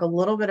just talk a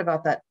little bit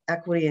about that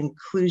equity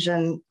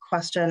inclusion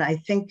question. I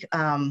think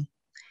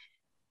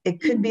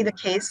it could be the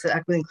case that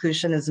equity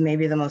inclusion is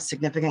maybe the most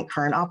significant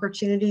current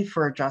opportunity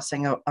for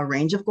addressing a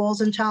range of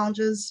goals and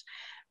challenges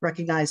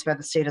recognized by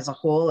the state as a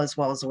whole, as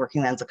well as the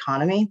working lands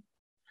economy.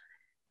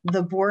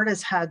 The board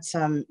has had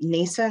some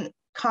nascent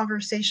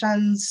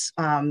conversations.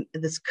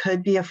 This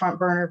could be a front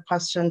burner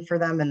question for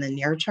them in the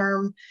near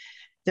term.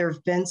 There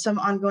have been some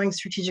ongoing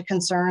strategic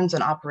concerns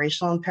and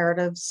operational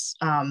imperatives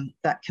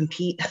that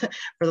compete for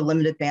the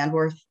limited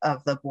bandwidth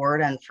of the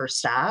board and for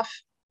staff.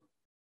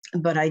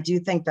 But I do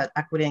think that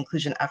equity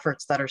inclusion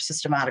efforts that are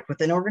systematic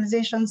within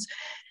organizations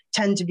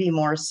tend to be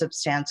more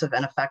substantive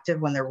and effective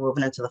when they're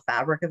woven into the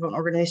fabric of an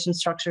organization's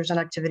structures and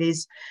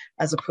activities,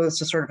 as opposed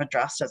to sort of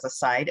addressed as a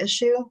side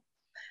issue.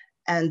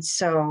 And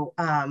so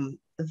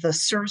the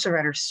Service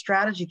Provider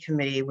Strategy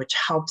Committee, which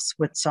helps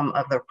with some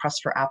of the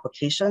requests for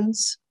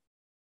applications,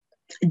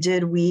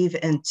 did weave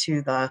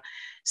into the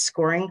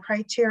scoring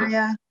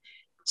criteria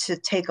to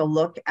take a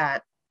look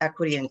at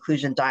equity and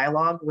inclusion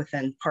dialogue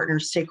within partner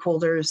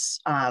stakeholders.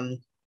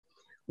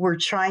 We're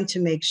trying to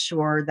make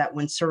sure that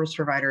when service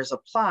providers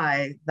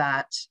apply,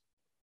 that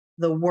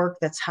the work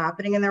that's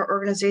happening in their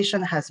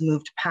organization has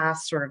moved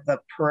past sort of the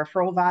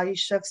peripheral value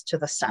shifts to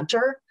the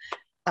center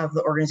of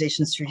the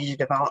organization's strategic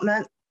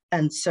development.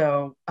 And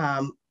so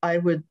I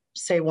would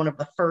say one of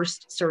the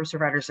first service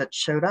providers that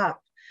showed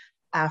up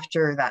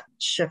after that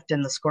shift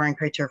in the scoring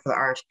criteria for the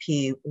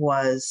RFP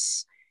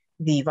was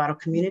the Vital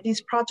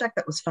Communities project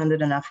that was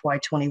funded in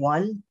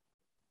FY21.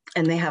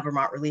 And they have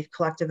Vermont Relief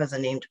Collective as a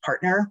named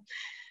partner.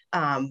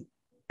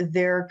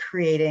 They're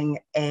creating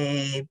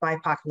a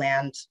BIPOC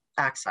land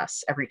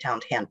access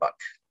Everytown handbook.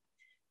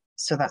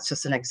 So that's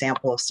just an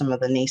example of some of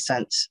the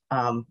nascent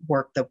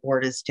work the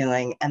board is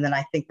doing. And then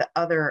I think the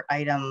other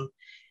item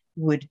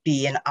would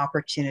be an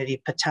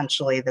opportunity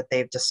potentially that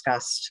they've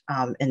discussed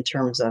in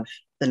terms of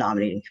the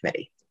nominating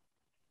committee.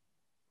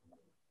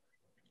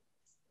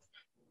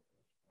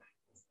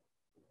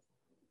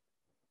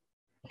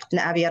 And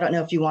Abby, I don't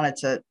know if you wanted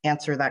to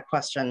answer that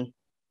question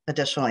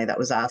additionally that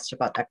was asked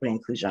about equity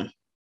inclusion.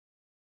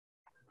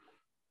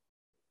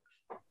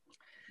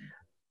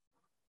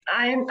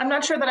 I'm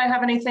not sure that I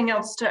have anything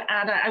else to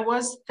add. I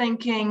was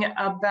thinking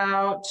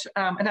about,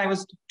 and I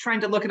was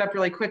trying to look it up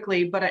really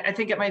quickly, but I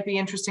think it might be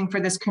interesting for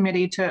this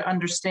committee to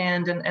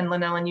understand, and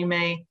Lynelle, and you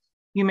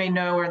may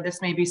know, or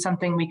this may be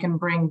something we can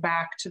bring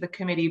back to the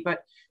committee,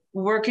 but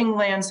Working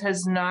Lands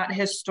has not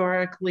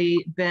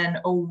historically been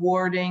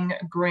awarding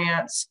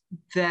grants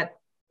that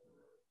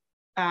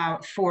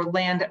for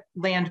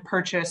land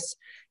purchase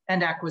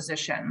and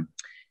acquisition.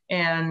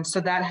 And so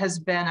that has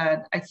been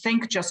I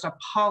think just a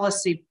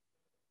policy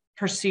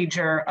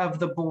procedure of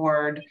the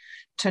board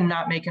to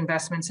not make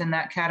investments in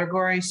that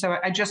category. So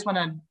I just want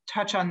to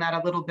touch on that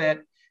a little bit.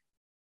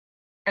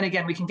 And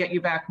again, we can get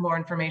you back more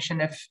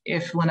information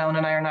if Lynelle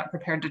and I are not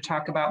prepared to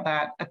talk about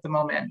that at the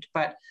moment.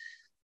 But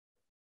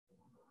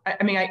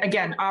I mean,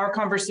 again, our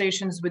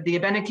conversations with the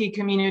Abenaki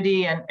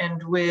community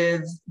and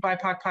with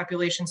BIPOC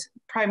populations,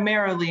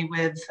 primarily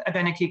with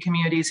Abenaki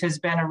communities, has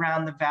been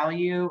around the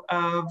value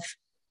of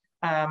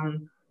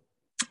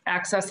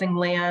accessing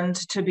land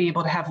to be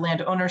able to have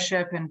land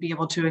ownership and be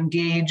able to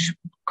engage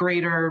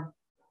greater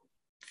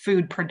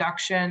food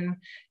production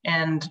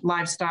and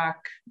livestock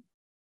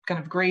kind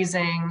of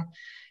grazing.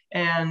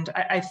 And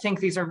I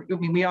think these are, I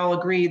mean, we all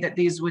agree that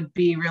these would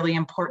be really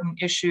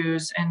important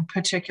issues, and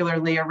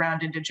particularly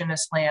around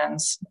Indigenous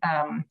lands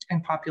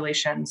and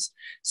populations.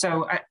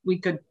 So we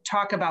could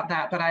talk about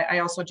that, but I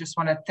also just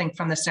want to think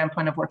from the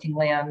standpoint of Working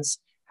Lands,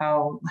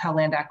 how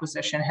land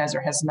acquisition has or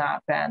has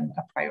not been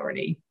a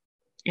priority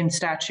in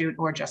statute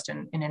or just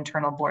in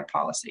internal board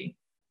policy.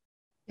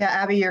 Yeah,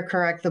 Abby, you're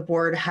correct. The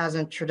board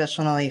hasn't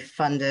traditionally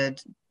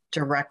funded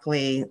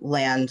directly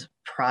land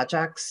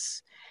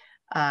projects.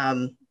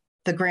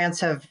 The grants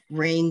have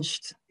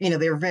ranged,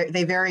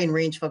 they vary in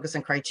range, focus,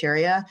 and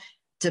criteria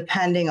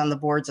depending on the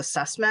board's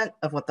assessment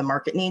of what the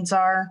market needs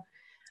are.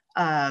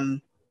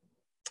 And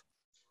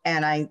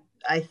I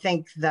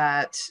think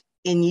that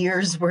in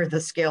years where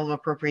the scale of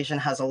appropriation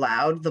has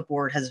allowed, the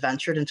board has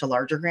ventured into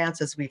larger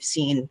grants, as we've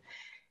seen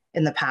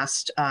in the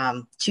past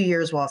 2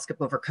 years. Well, I'll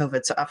skip over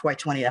COVID, so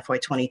FY20 and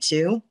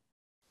FY22.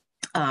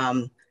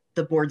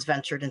 The board's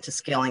ventured into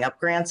scaling up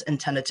grants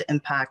intended to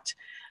impact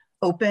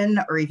open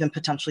or even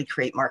potentially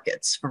create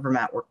markets for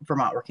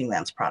Vermont working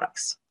lands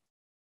products.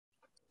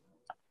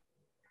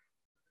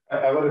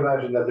 I would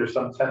imagine that there's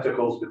some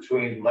tentacles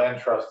between land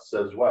trusts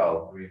as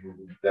well. I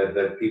mean,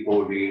 that people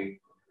would be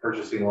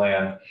purchasing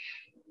land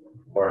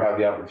or have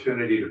the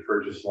opportunity to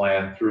purchase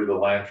land through the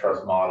land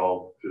trust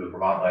model, through the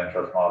Vermont land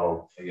trust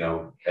model,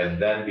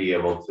 and then be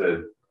able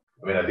to,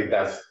 I think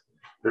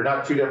they're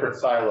not two different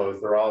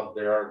silos. There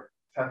are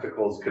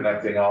tentacles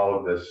connecting all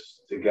of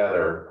this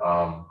together.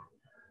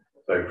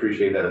 So I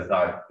appreciate that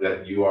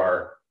that you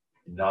are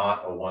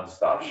not a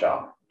one-stop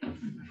shop.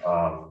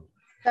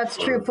 That's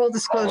true. Full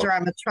disclosure,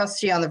 I'm a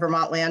trustee on the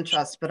Vermont Land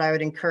Trust, but I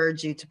would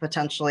encourage you to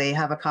potentially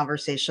have a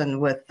conversation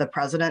with the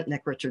president,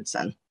 Nick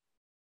Richardson.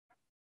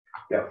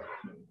 Yeah.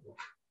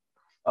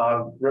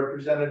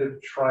 Representative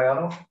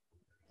Triano?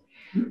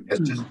 Yes,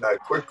 just a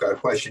quick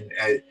question.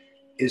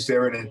 Is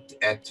there an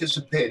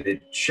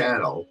anticipated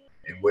channel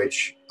in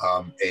which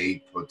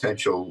a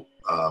potential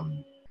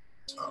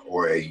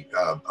or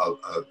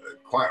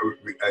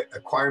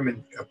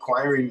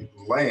acquiring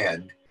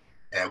land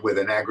and with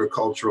an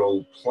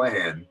agricultural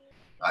plan,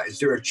 is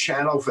there a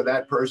channel for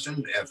that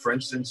person, for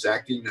instance,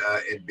 acting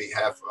in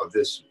behalf of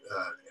this,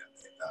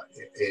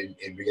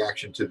 in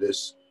reaction to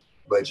this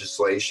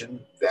legislation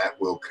that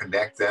will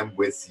connect them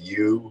with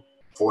you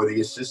for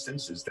the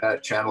assistance? Does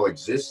that channel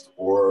exist,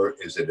 or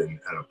is it in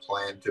a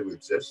plan to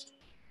exist?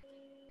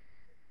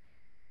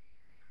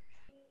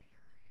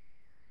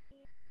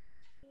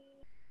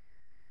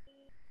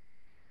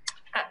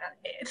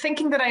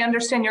 Thinking that I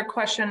understand your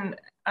question,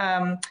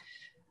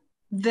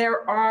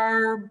 there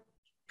are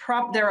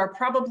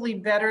probably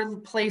better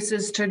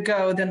places to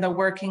go than the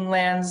Working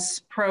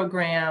Lands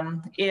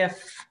program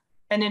if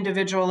an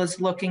individual is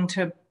looking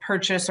to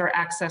purchase or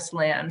access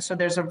land. So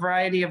there's a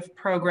variety of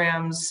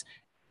programs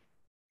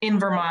in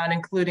Vermont,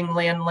 including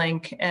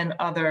LandLink and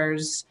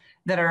others,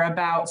 that are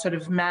about sort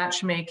of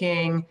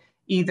matchmaking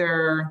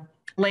either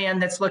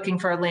land that's looking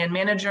for a land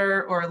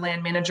manager or a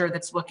land manager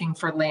that's looking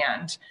for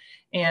land.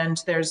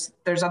 And there's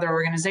other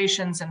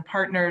organizations and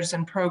partners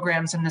and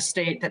programs in the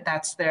state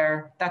that's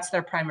their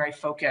primary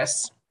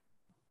focus,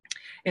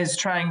 is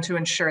trying to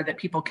ensure that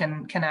people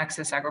can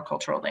access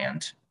agricultural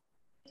land.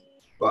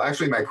 Well,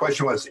 actually, my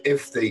question was,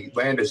 if the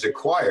land is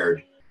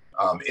acquired,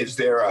 how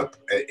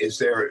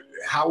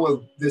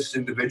will this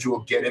individual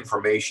get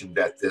information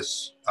that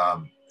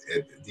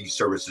these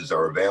services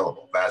are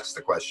available? That's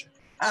the question.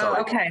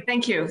 Okay,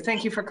 thank you.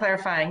 Thank you for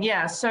clarifying.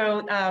 Yeah,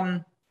 so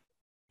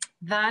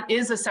that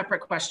is a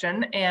separate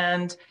question,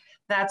 and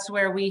that's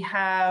where we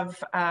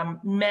have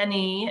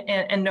many,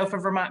 and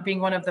NOFA Vermont being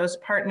one of those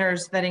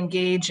partners that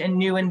engage in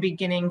new and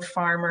beginning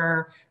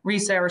farmer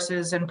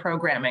resources and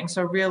programming.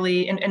 So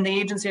really, in the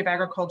Agency of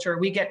Agriculture,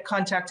 we get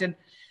contacted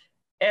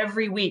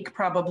every week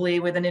probably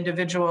with an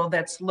individual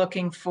that's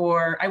looking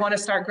for, I want to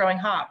start growing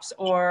hops,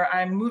 or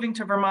I'm moving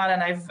to Vermont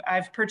and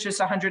I've purchased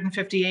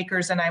 150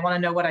 acres and I want to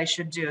know what I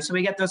should do. So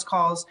we get those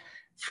calls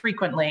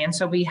frequently. And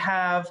so we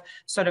have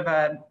sort of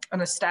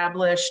an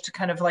established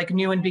kind of like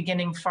new and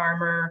beginning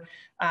farmer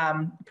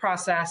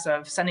process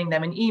of sending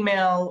them an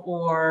email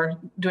or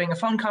doing a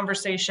phone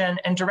conversation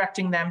and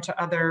directing them to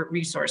other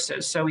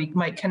resources. So we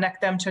might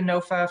connect them to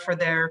NOFA for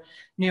their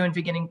new and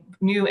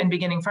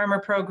beginning farmer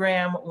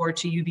program, or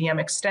to UVM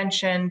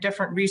Extension,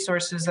 different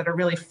resources that are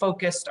really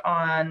focused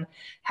on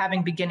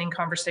having beginning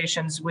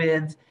conversations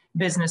with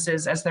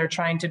businesses as they're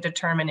trying to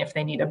determine if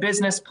they need a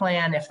business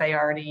plan, if they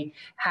already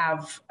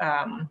have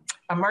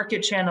a market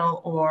channel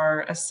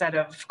or a set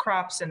of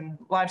crops and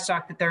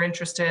livestock that they're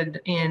interested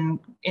in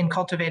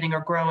cultivating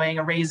or growing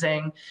or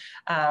raising,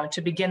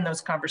 to begin those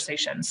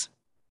conversations.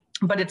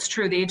 But it's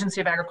true, the Agency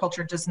of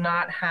Agriculture does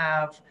not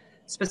have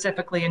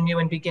specifically a new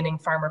and beginning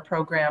farmer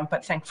program,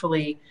 but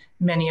thankfully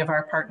many of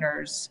our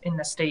partners in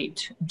the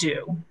state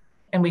do,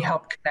 and we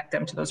help connect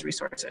them to those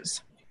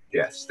resources.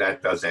 Yes,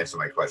 that does answer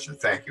my question.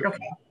 Thank you. Okay.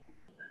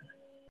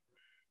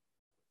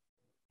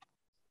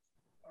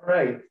 All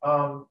right.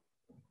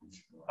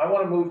 I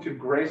want to move to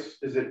Grace.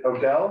 Is it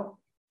Odell?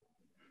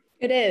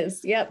 It is.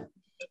 Yep.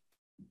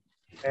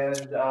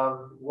 And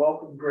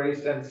welcome,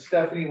 Grace, and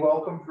Stephanie.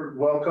 Welcome to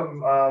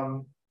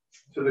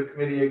the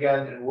committee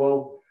again. And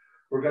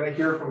we're going to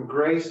hear from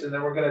Grace, and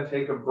then we're going to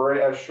take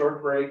a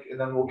short break, and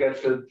then we'll get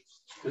to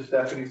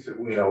Stephanie. So,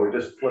 we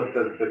just flipped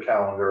the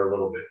calendar a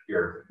little bit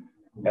here.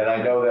 And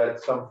I know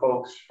that some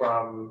folks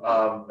from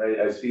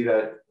I see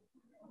that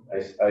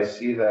I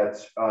see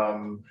that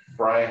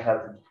Brian had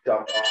to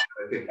duck off.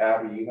 I think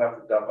Abby, you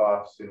have to duck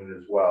off soon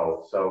as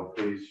well. So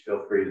please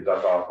feel free to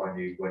duck off when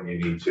you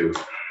need to.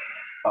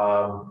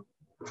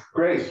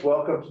 Grace,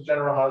 welcome to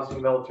General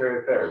Housing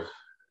Military Affairs.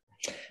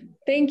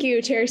 Thank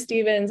you, Chair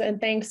Stevens, and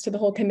thanks to the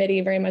whole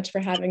committee very much for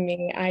having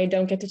me. I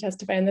don't get to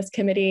testify in this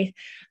committee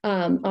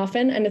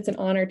often, and it's an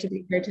honor to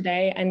be here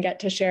today and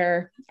get to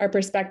share our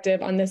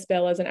perspective on this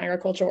bill as an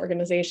agricultural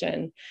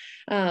organization.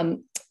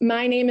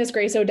 My name is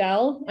Grace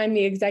Odell. I'm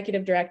the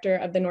Executive Director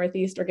of the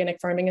Northeast Organic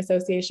Farming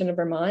Association of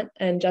Vermont,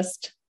 and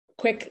just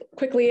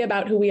quickly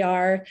about who we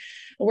are.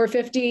 We're a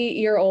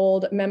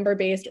 50-year-old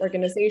member-based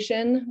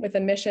organization with a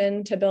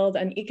mission to build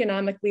an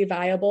economically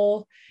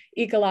viable,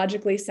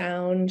 ecologically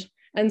sound,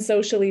 and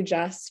socially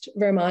just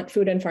Vermont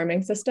food and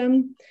farming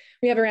system.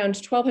 We have around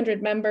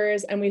 1,200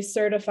 members, and we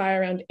certify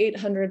around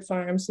 800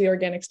 farms to the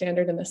organic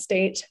standard in the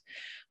state.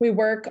 We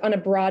work on a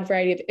broad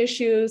variety of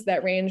issues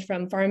that range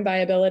from farm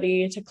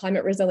viability to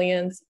climate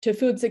resilience to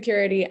food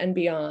security and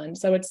beyond.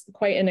 So it's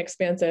quite an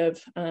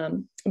expansive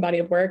body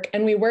of work.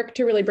 And we work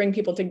to really bring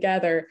people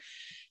together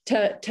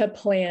to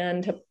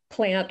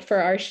plant for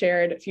our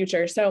shared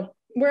future. So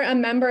we're a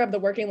member of the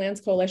Working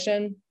Lands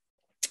Coalition.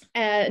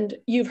 And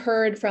you've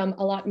heard from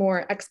a lot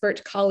more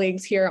expert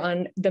colleagues here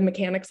on the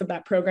mechanics of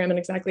that program and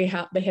exactly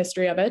how the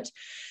history of it.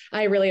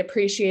 I really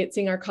appreciate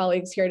seeing our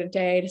colleagues here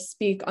today to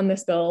speak on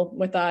this bill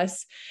with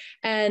us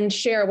and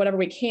share whatever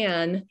we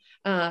can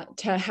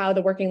to how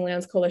the Working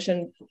Lands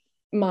Coalition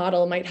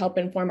model might help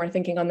inform our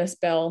thinking on this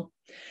bill.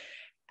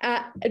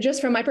 Just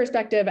from my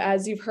perspective,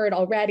 as you've heard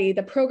already,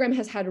 the program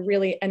has had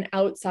really an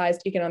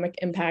outsized economic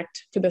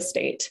impact for the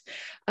state.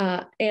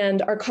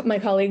 And my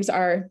colleagues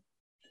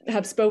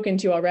have spoken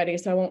to already,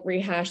 so I won't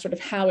rehash sort of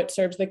how it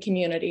serves the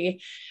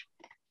community.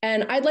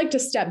 And I'd like to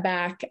step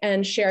back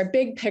and share a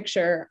big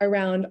picture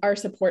around our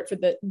support for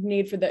the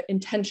need for the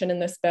intention in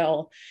this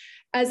bill.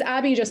 As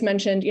Abby just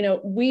mentioned,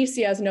 we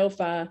see as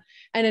NOFA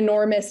an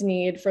enormous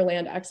need for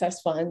land access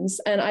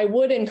funds. And I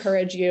would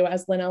encourage you,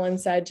 as Lynn Ellen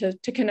said,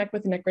 to connect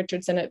with Nick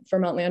Richardson at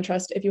Vermont Land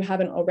Trust if you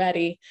haven't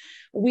already.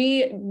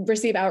 We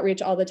receive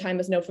outreach all the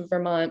time as NOFA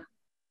Vermont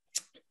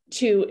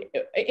to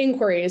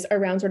inquiries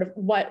around sort of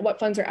what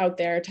funds are out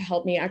there to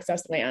help me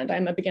access land.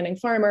 I'm a beginning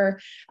farmer.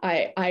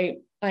 I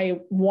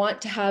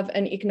want to have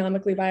an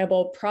economically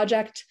viable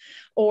project,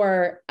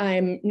 or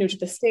I'm new to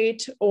the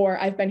state, or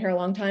I've been here a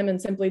long time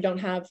and simply don't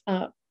have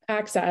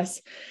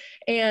access.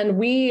 And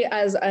we,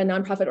 as a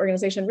nonprofit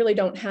organization, really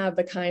don't have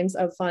the kinds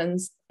of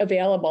funds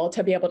available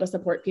to be able to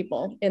support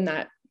people in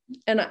that.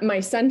 And my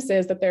sense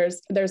is that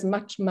there's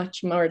much,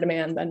 much more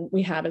demand than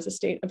we have as a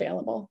state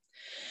available.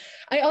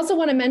 I also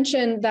want to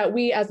mention that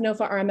we as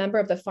NOFA are a member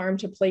of the Farm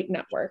to Plate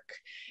Network.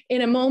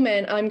 In a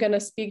moment, I'm going to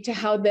speak to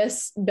how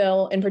this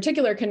bill in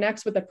particular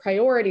connects with the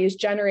priorities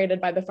generated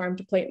by the Farm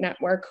to Plate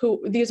Network,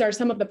 these are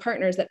some of the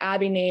partners that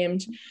Abby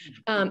named.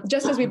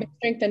 Just as we've been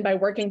strengthened by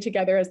working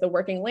together as the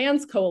Working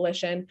Lands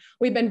Coalition,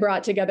 we've been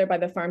brought together by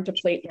the Farm to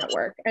Plate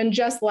Network. And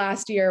just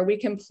last year, we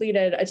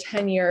completed a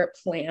 10-year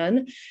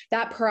plan.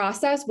 That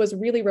process was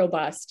really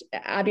robust.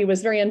 Abby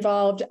was very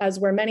involved, as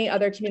were many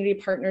other community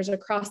partners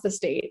across the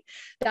state.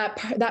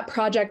 That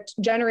project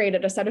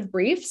generated a set of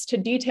briefs to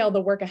detail the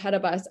work ahead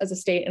of us as a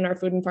state in our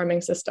food and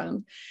farming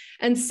system.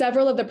 And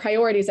several of the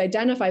priorities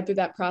identified through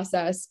that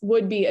process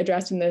would be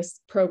addressed in this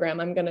program.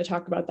 I'm going to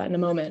talk about that in a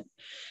moment.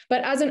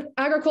 But as an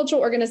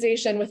agricultural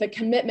organization with a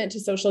commitment to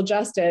social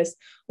justice,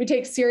 we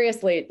take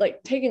seriously,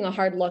 taking a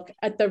hard look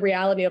at the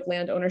reality of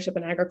land ownership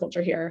and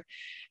agriculture here.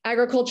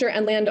 Agriculture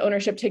and land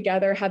ownership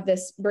together have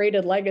this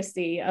braided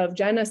legacy of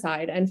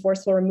genocide and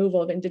forceful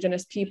removal of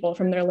Indigenous people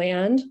from their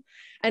land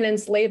and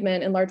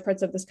enslavement in large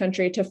parts of this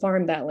country to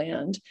farm that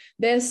land.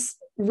 This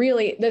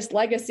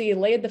legacy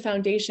laid the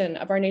foundation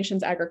of our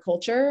nation's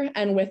agriculture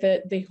and with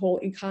it, the whole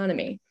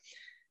economy.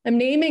 I'm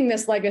naming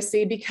this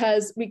legacy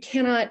because we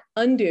cannot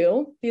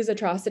undo these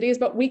atrocities,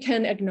 but we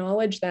can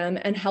acknowledge them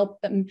and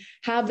help them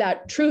have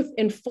that truth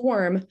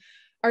inform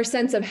our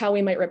sense of how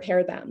we might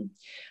repair them.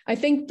 I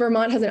think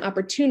Vermont has an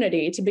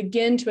opportunity to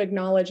begin to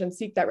acknowledge and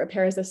seek that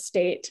repair as a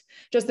state.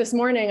 Just this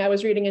morning, I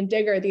was reading in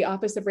Digger, the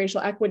Office of Racial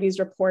Equities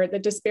report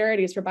that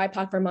disparities for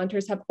BIPOC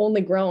Vermonters have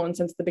only grown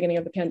since the beginning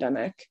of the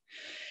pandemic.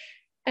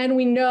 And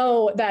we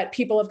know that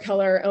people of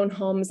color own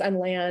homes and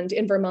land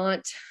in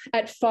Vermont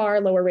at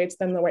far lower rates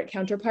than their white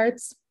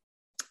counterparts.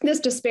 This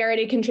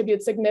disparity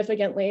contributes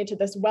significantly to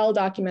this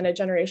well-documented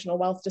generational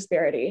wealth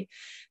disparity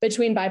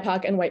between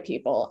BIPOC and white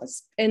people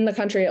in the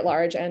country at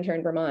large and here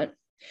in Vermont.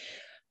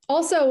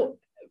 Also,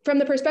 from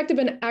the perspective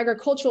of an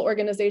agricultural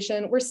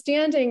organization, we're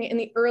standing in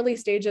the early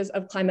stages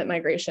of climate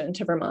migration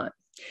to Vermont.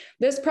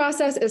 This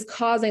process is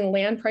causing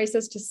land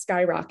prices to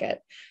skyrocket.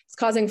 It's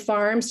causing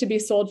farms to be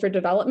sold for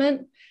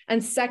development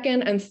and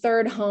second and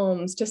third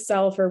homes to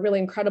sell for really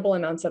incredible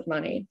amounts of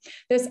money.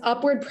 This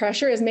upward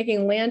pressure is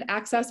making land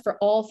access for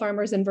all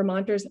farmers and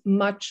Vermonters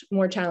much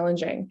more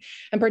challenging,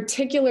 and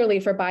particularly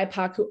for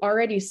BIPOC who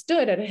already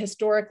stood at a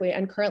historically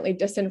and currently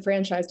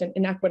disenfranchised and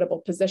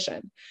inequitable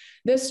position.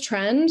 This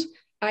trend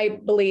I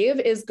believe,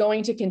 is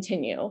going to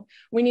continue.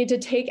 We need to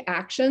take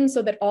action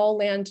so that all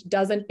land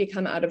doesn't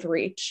become out of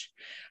reach.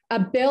 A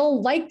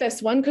bill like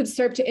this one could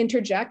serve to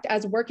interject,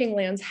 as Working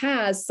Lands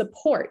has,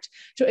 support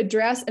to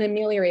address and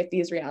ameliorate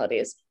these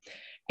realities.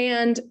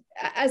 And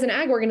as an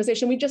ag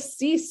organization, we just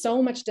see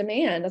so much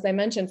demand, as I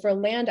mentioned, for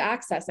land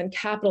access and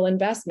capital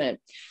investment,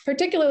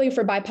 particularly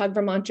for BIPOC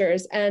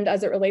Vermonters and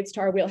as it relates to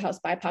our wheelhouse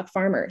BIPOC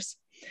farmers.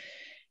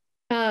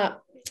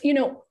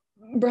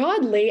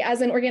 Broadly,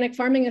 as an organic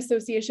farming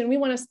association, we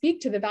want to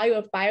speak to the value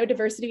of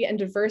biodiversity and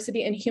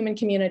diversity in human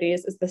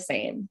communities is the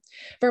same.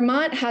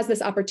 Vermont has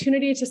this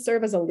opportunity to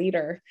serve as a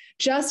leader,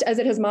 just as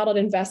it has modeled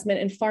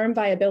investment in farm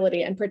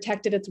viability and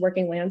protected its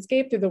working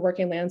landscape through the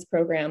Working Lands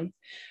program.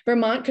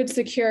 Vermont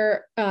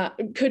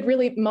could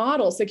really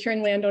model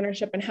securing land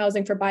ownership and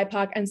housing for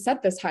BIPOC and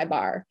set this high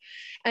bar,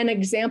 an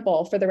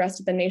example for the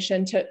rest of the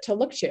nation to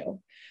look to.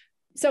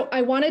 So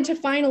I wanted to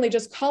finally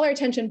just call our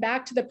attention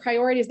back to the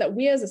priorities that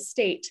we as a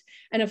state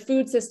and a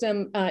food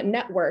system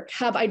network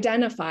have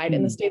identified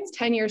in the state's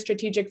 10-year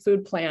strategic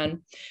food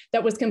plan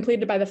that was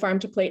completed by the Farm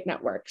to Plate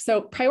Network.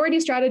 So priority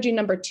strategy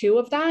number 2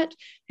 of that,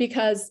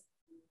 because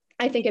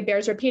I think it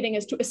bears repeating,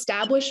 is to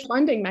establish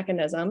funding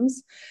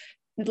mechanisms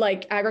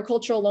like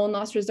agricultural loan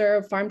loss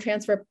reserve, farm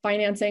transfer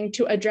financing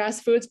to address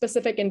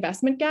food-specific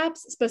investment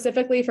gaps,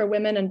 specifically for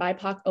women and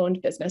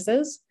BIPOC-owned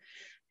businesses.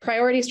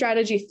 Priority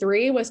strategy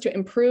 3 was to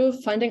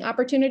improve funding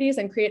opportunities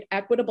and create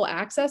equitable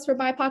access for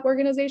BIPOC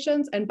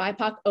organizations and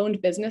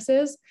BIPOC-owned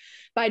businesses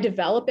by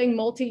developing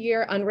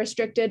multi-year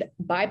unrestricted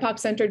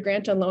BIPOC-centered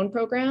grant and loan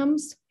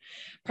programs.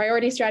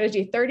 Priority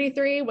strategy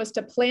 33 was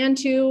to plan,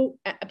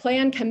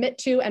 commit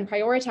to, and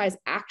prioritize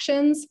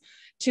actions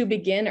to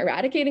begin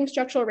eradicating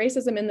structural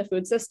racism in the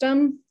food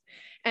system.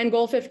 And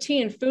goal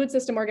 15, food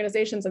system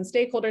organizations and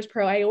stakeholders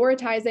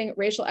prioritizing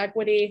racial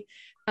equity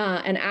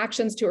and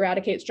actions to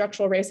eradicate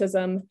structural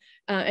racism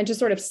and to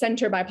sort of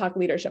center BIPOC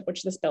leadership,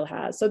 which this bill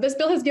has. So this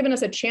bill has given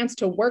us a chance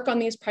to work on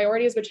these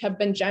priorities, which have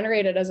been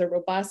generated as a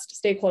robust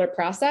stakeholder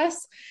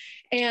process.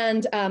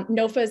 And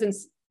NOFA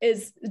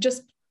is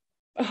just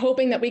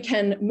hoping that we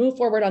can move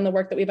forward on the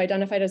work that we've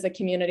identified as a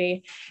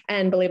community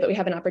and believe that we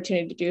have an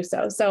opportunity to do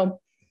so. So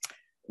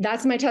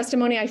that's my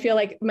testimony. I feel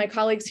like my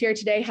colleagues here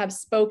today have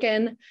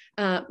spoken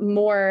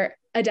more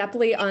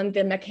adeptly on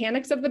the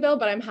mechanics of the bill,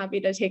 but I'm happy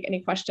to take any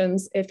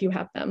questions if you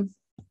have them.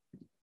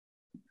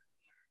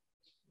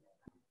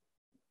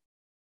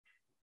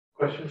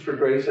 Questions for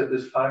Grace at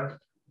this time?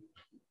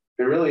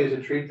 It really is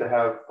a treat to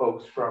have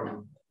folks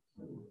from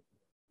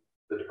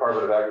the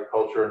Department of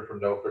Agriculture and from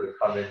NOFA to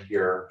come in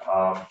here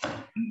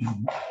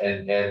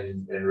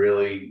and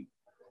really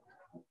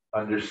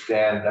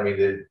understand. I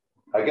mean,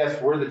 I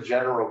guess we're the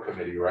general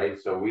committee, right?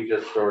 So we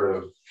just sort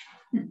of,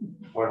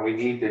 when we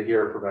need to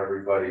hear from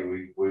everybody,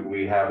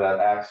 we have that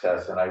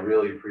access, and I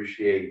really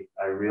appreciate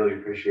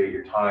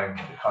your time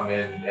to come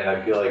in. And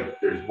I feel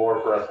like there's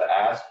more for us to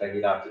ask,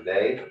 maybe not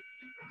today,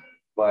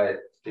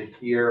 but to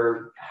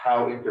hear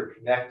how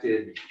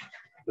interconnected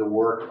the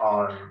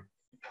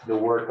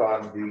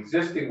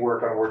existing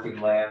work on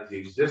working lands, the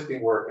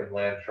existing work in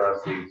land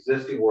trust, the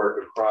existing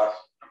work across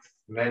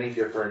many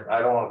different, I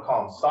don't want to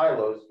call them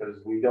silos because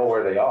we know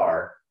where they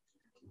are,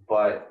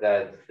 but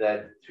that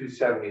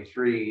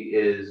 273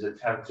 is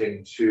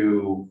attempting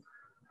to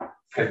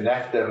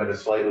connect them in a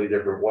slightly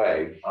different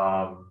way.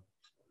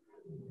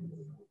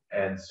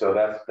 And so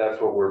that's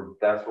what we're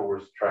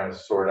trying to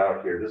sort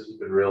out here. This has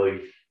been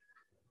really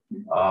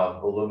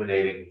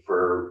illuminating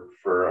for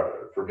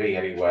me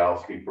anyway.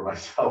 I'll speak for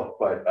myself,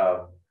 but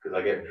because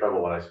I get in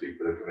trouble when I speak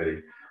for the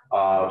committee.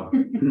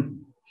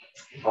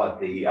 But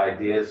the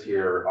ideas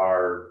here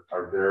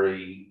are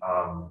very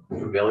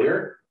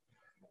familiar,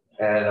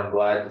 and I'm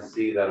glad to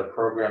see that a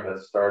program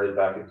that started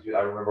back in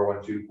I remember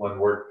when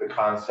the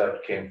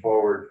concept came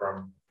forward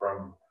from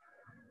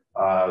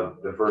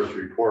the first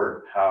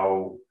report,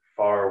 how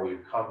far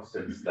we've come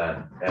since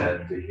then,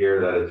 and to hear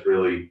that it's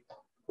really,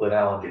 Lynn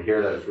Allen, to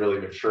hear that it's really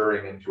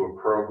maturing into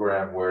a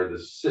program where the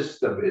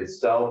system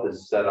itself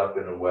is set up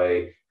in a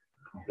way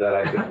that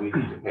I think we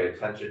need to pay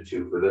attention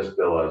to for this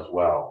bill as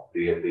well,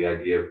 the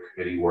idea of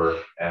committee work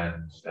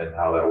and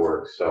how that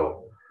works.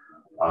 So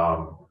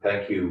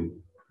thank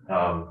you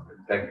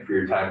for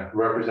your time.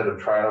 Representative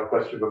Triano,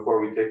 question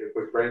before we take a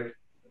quick break?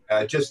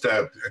 Just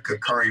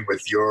concurring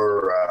with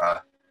your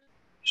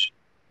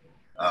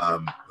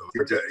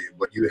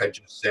what you had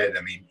just said.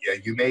 I mean,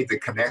 you made the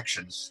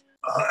connections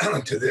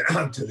to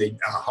the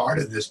heart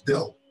of this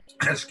bill.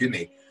 Excuse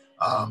me.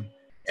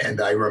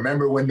 And I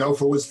remember when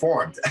NOFA was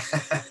formed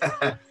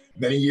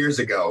many years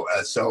ago.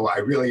 So I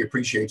really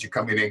appreciate you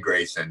coming in,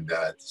 Grace, and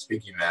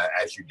speaking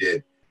as you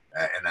did.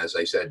 And as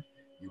I said,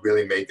 you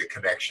really made the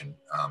connection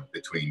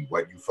between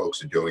what you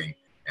folks are doing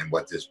and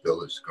what this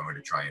bill is going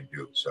to try and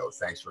do. So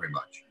thanks very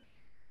much.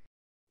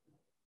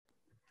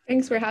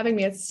 Thanks for having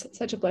me. It's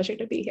such a pleasure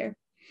to be here.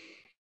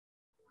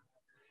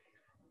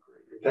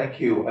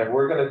 Thank you. And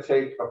we're going to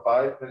take a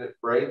 5-minute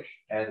break.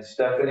 And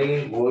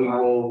Stephanie, we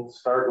will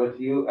start with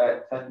you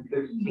at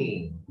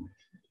 10:15.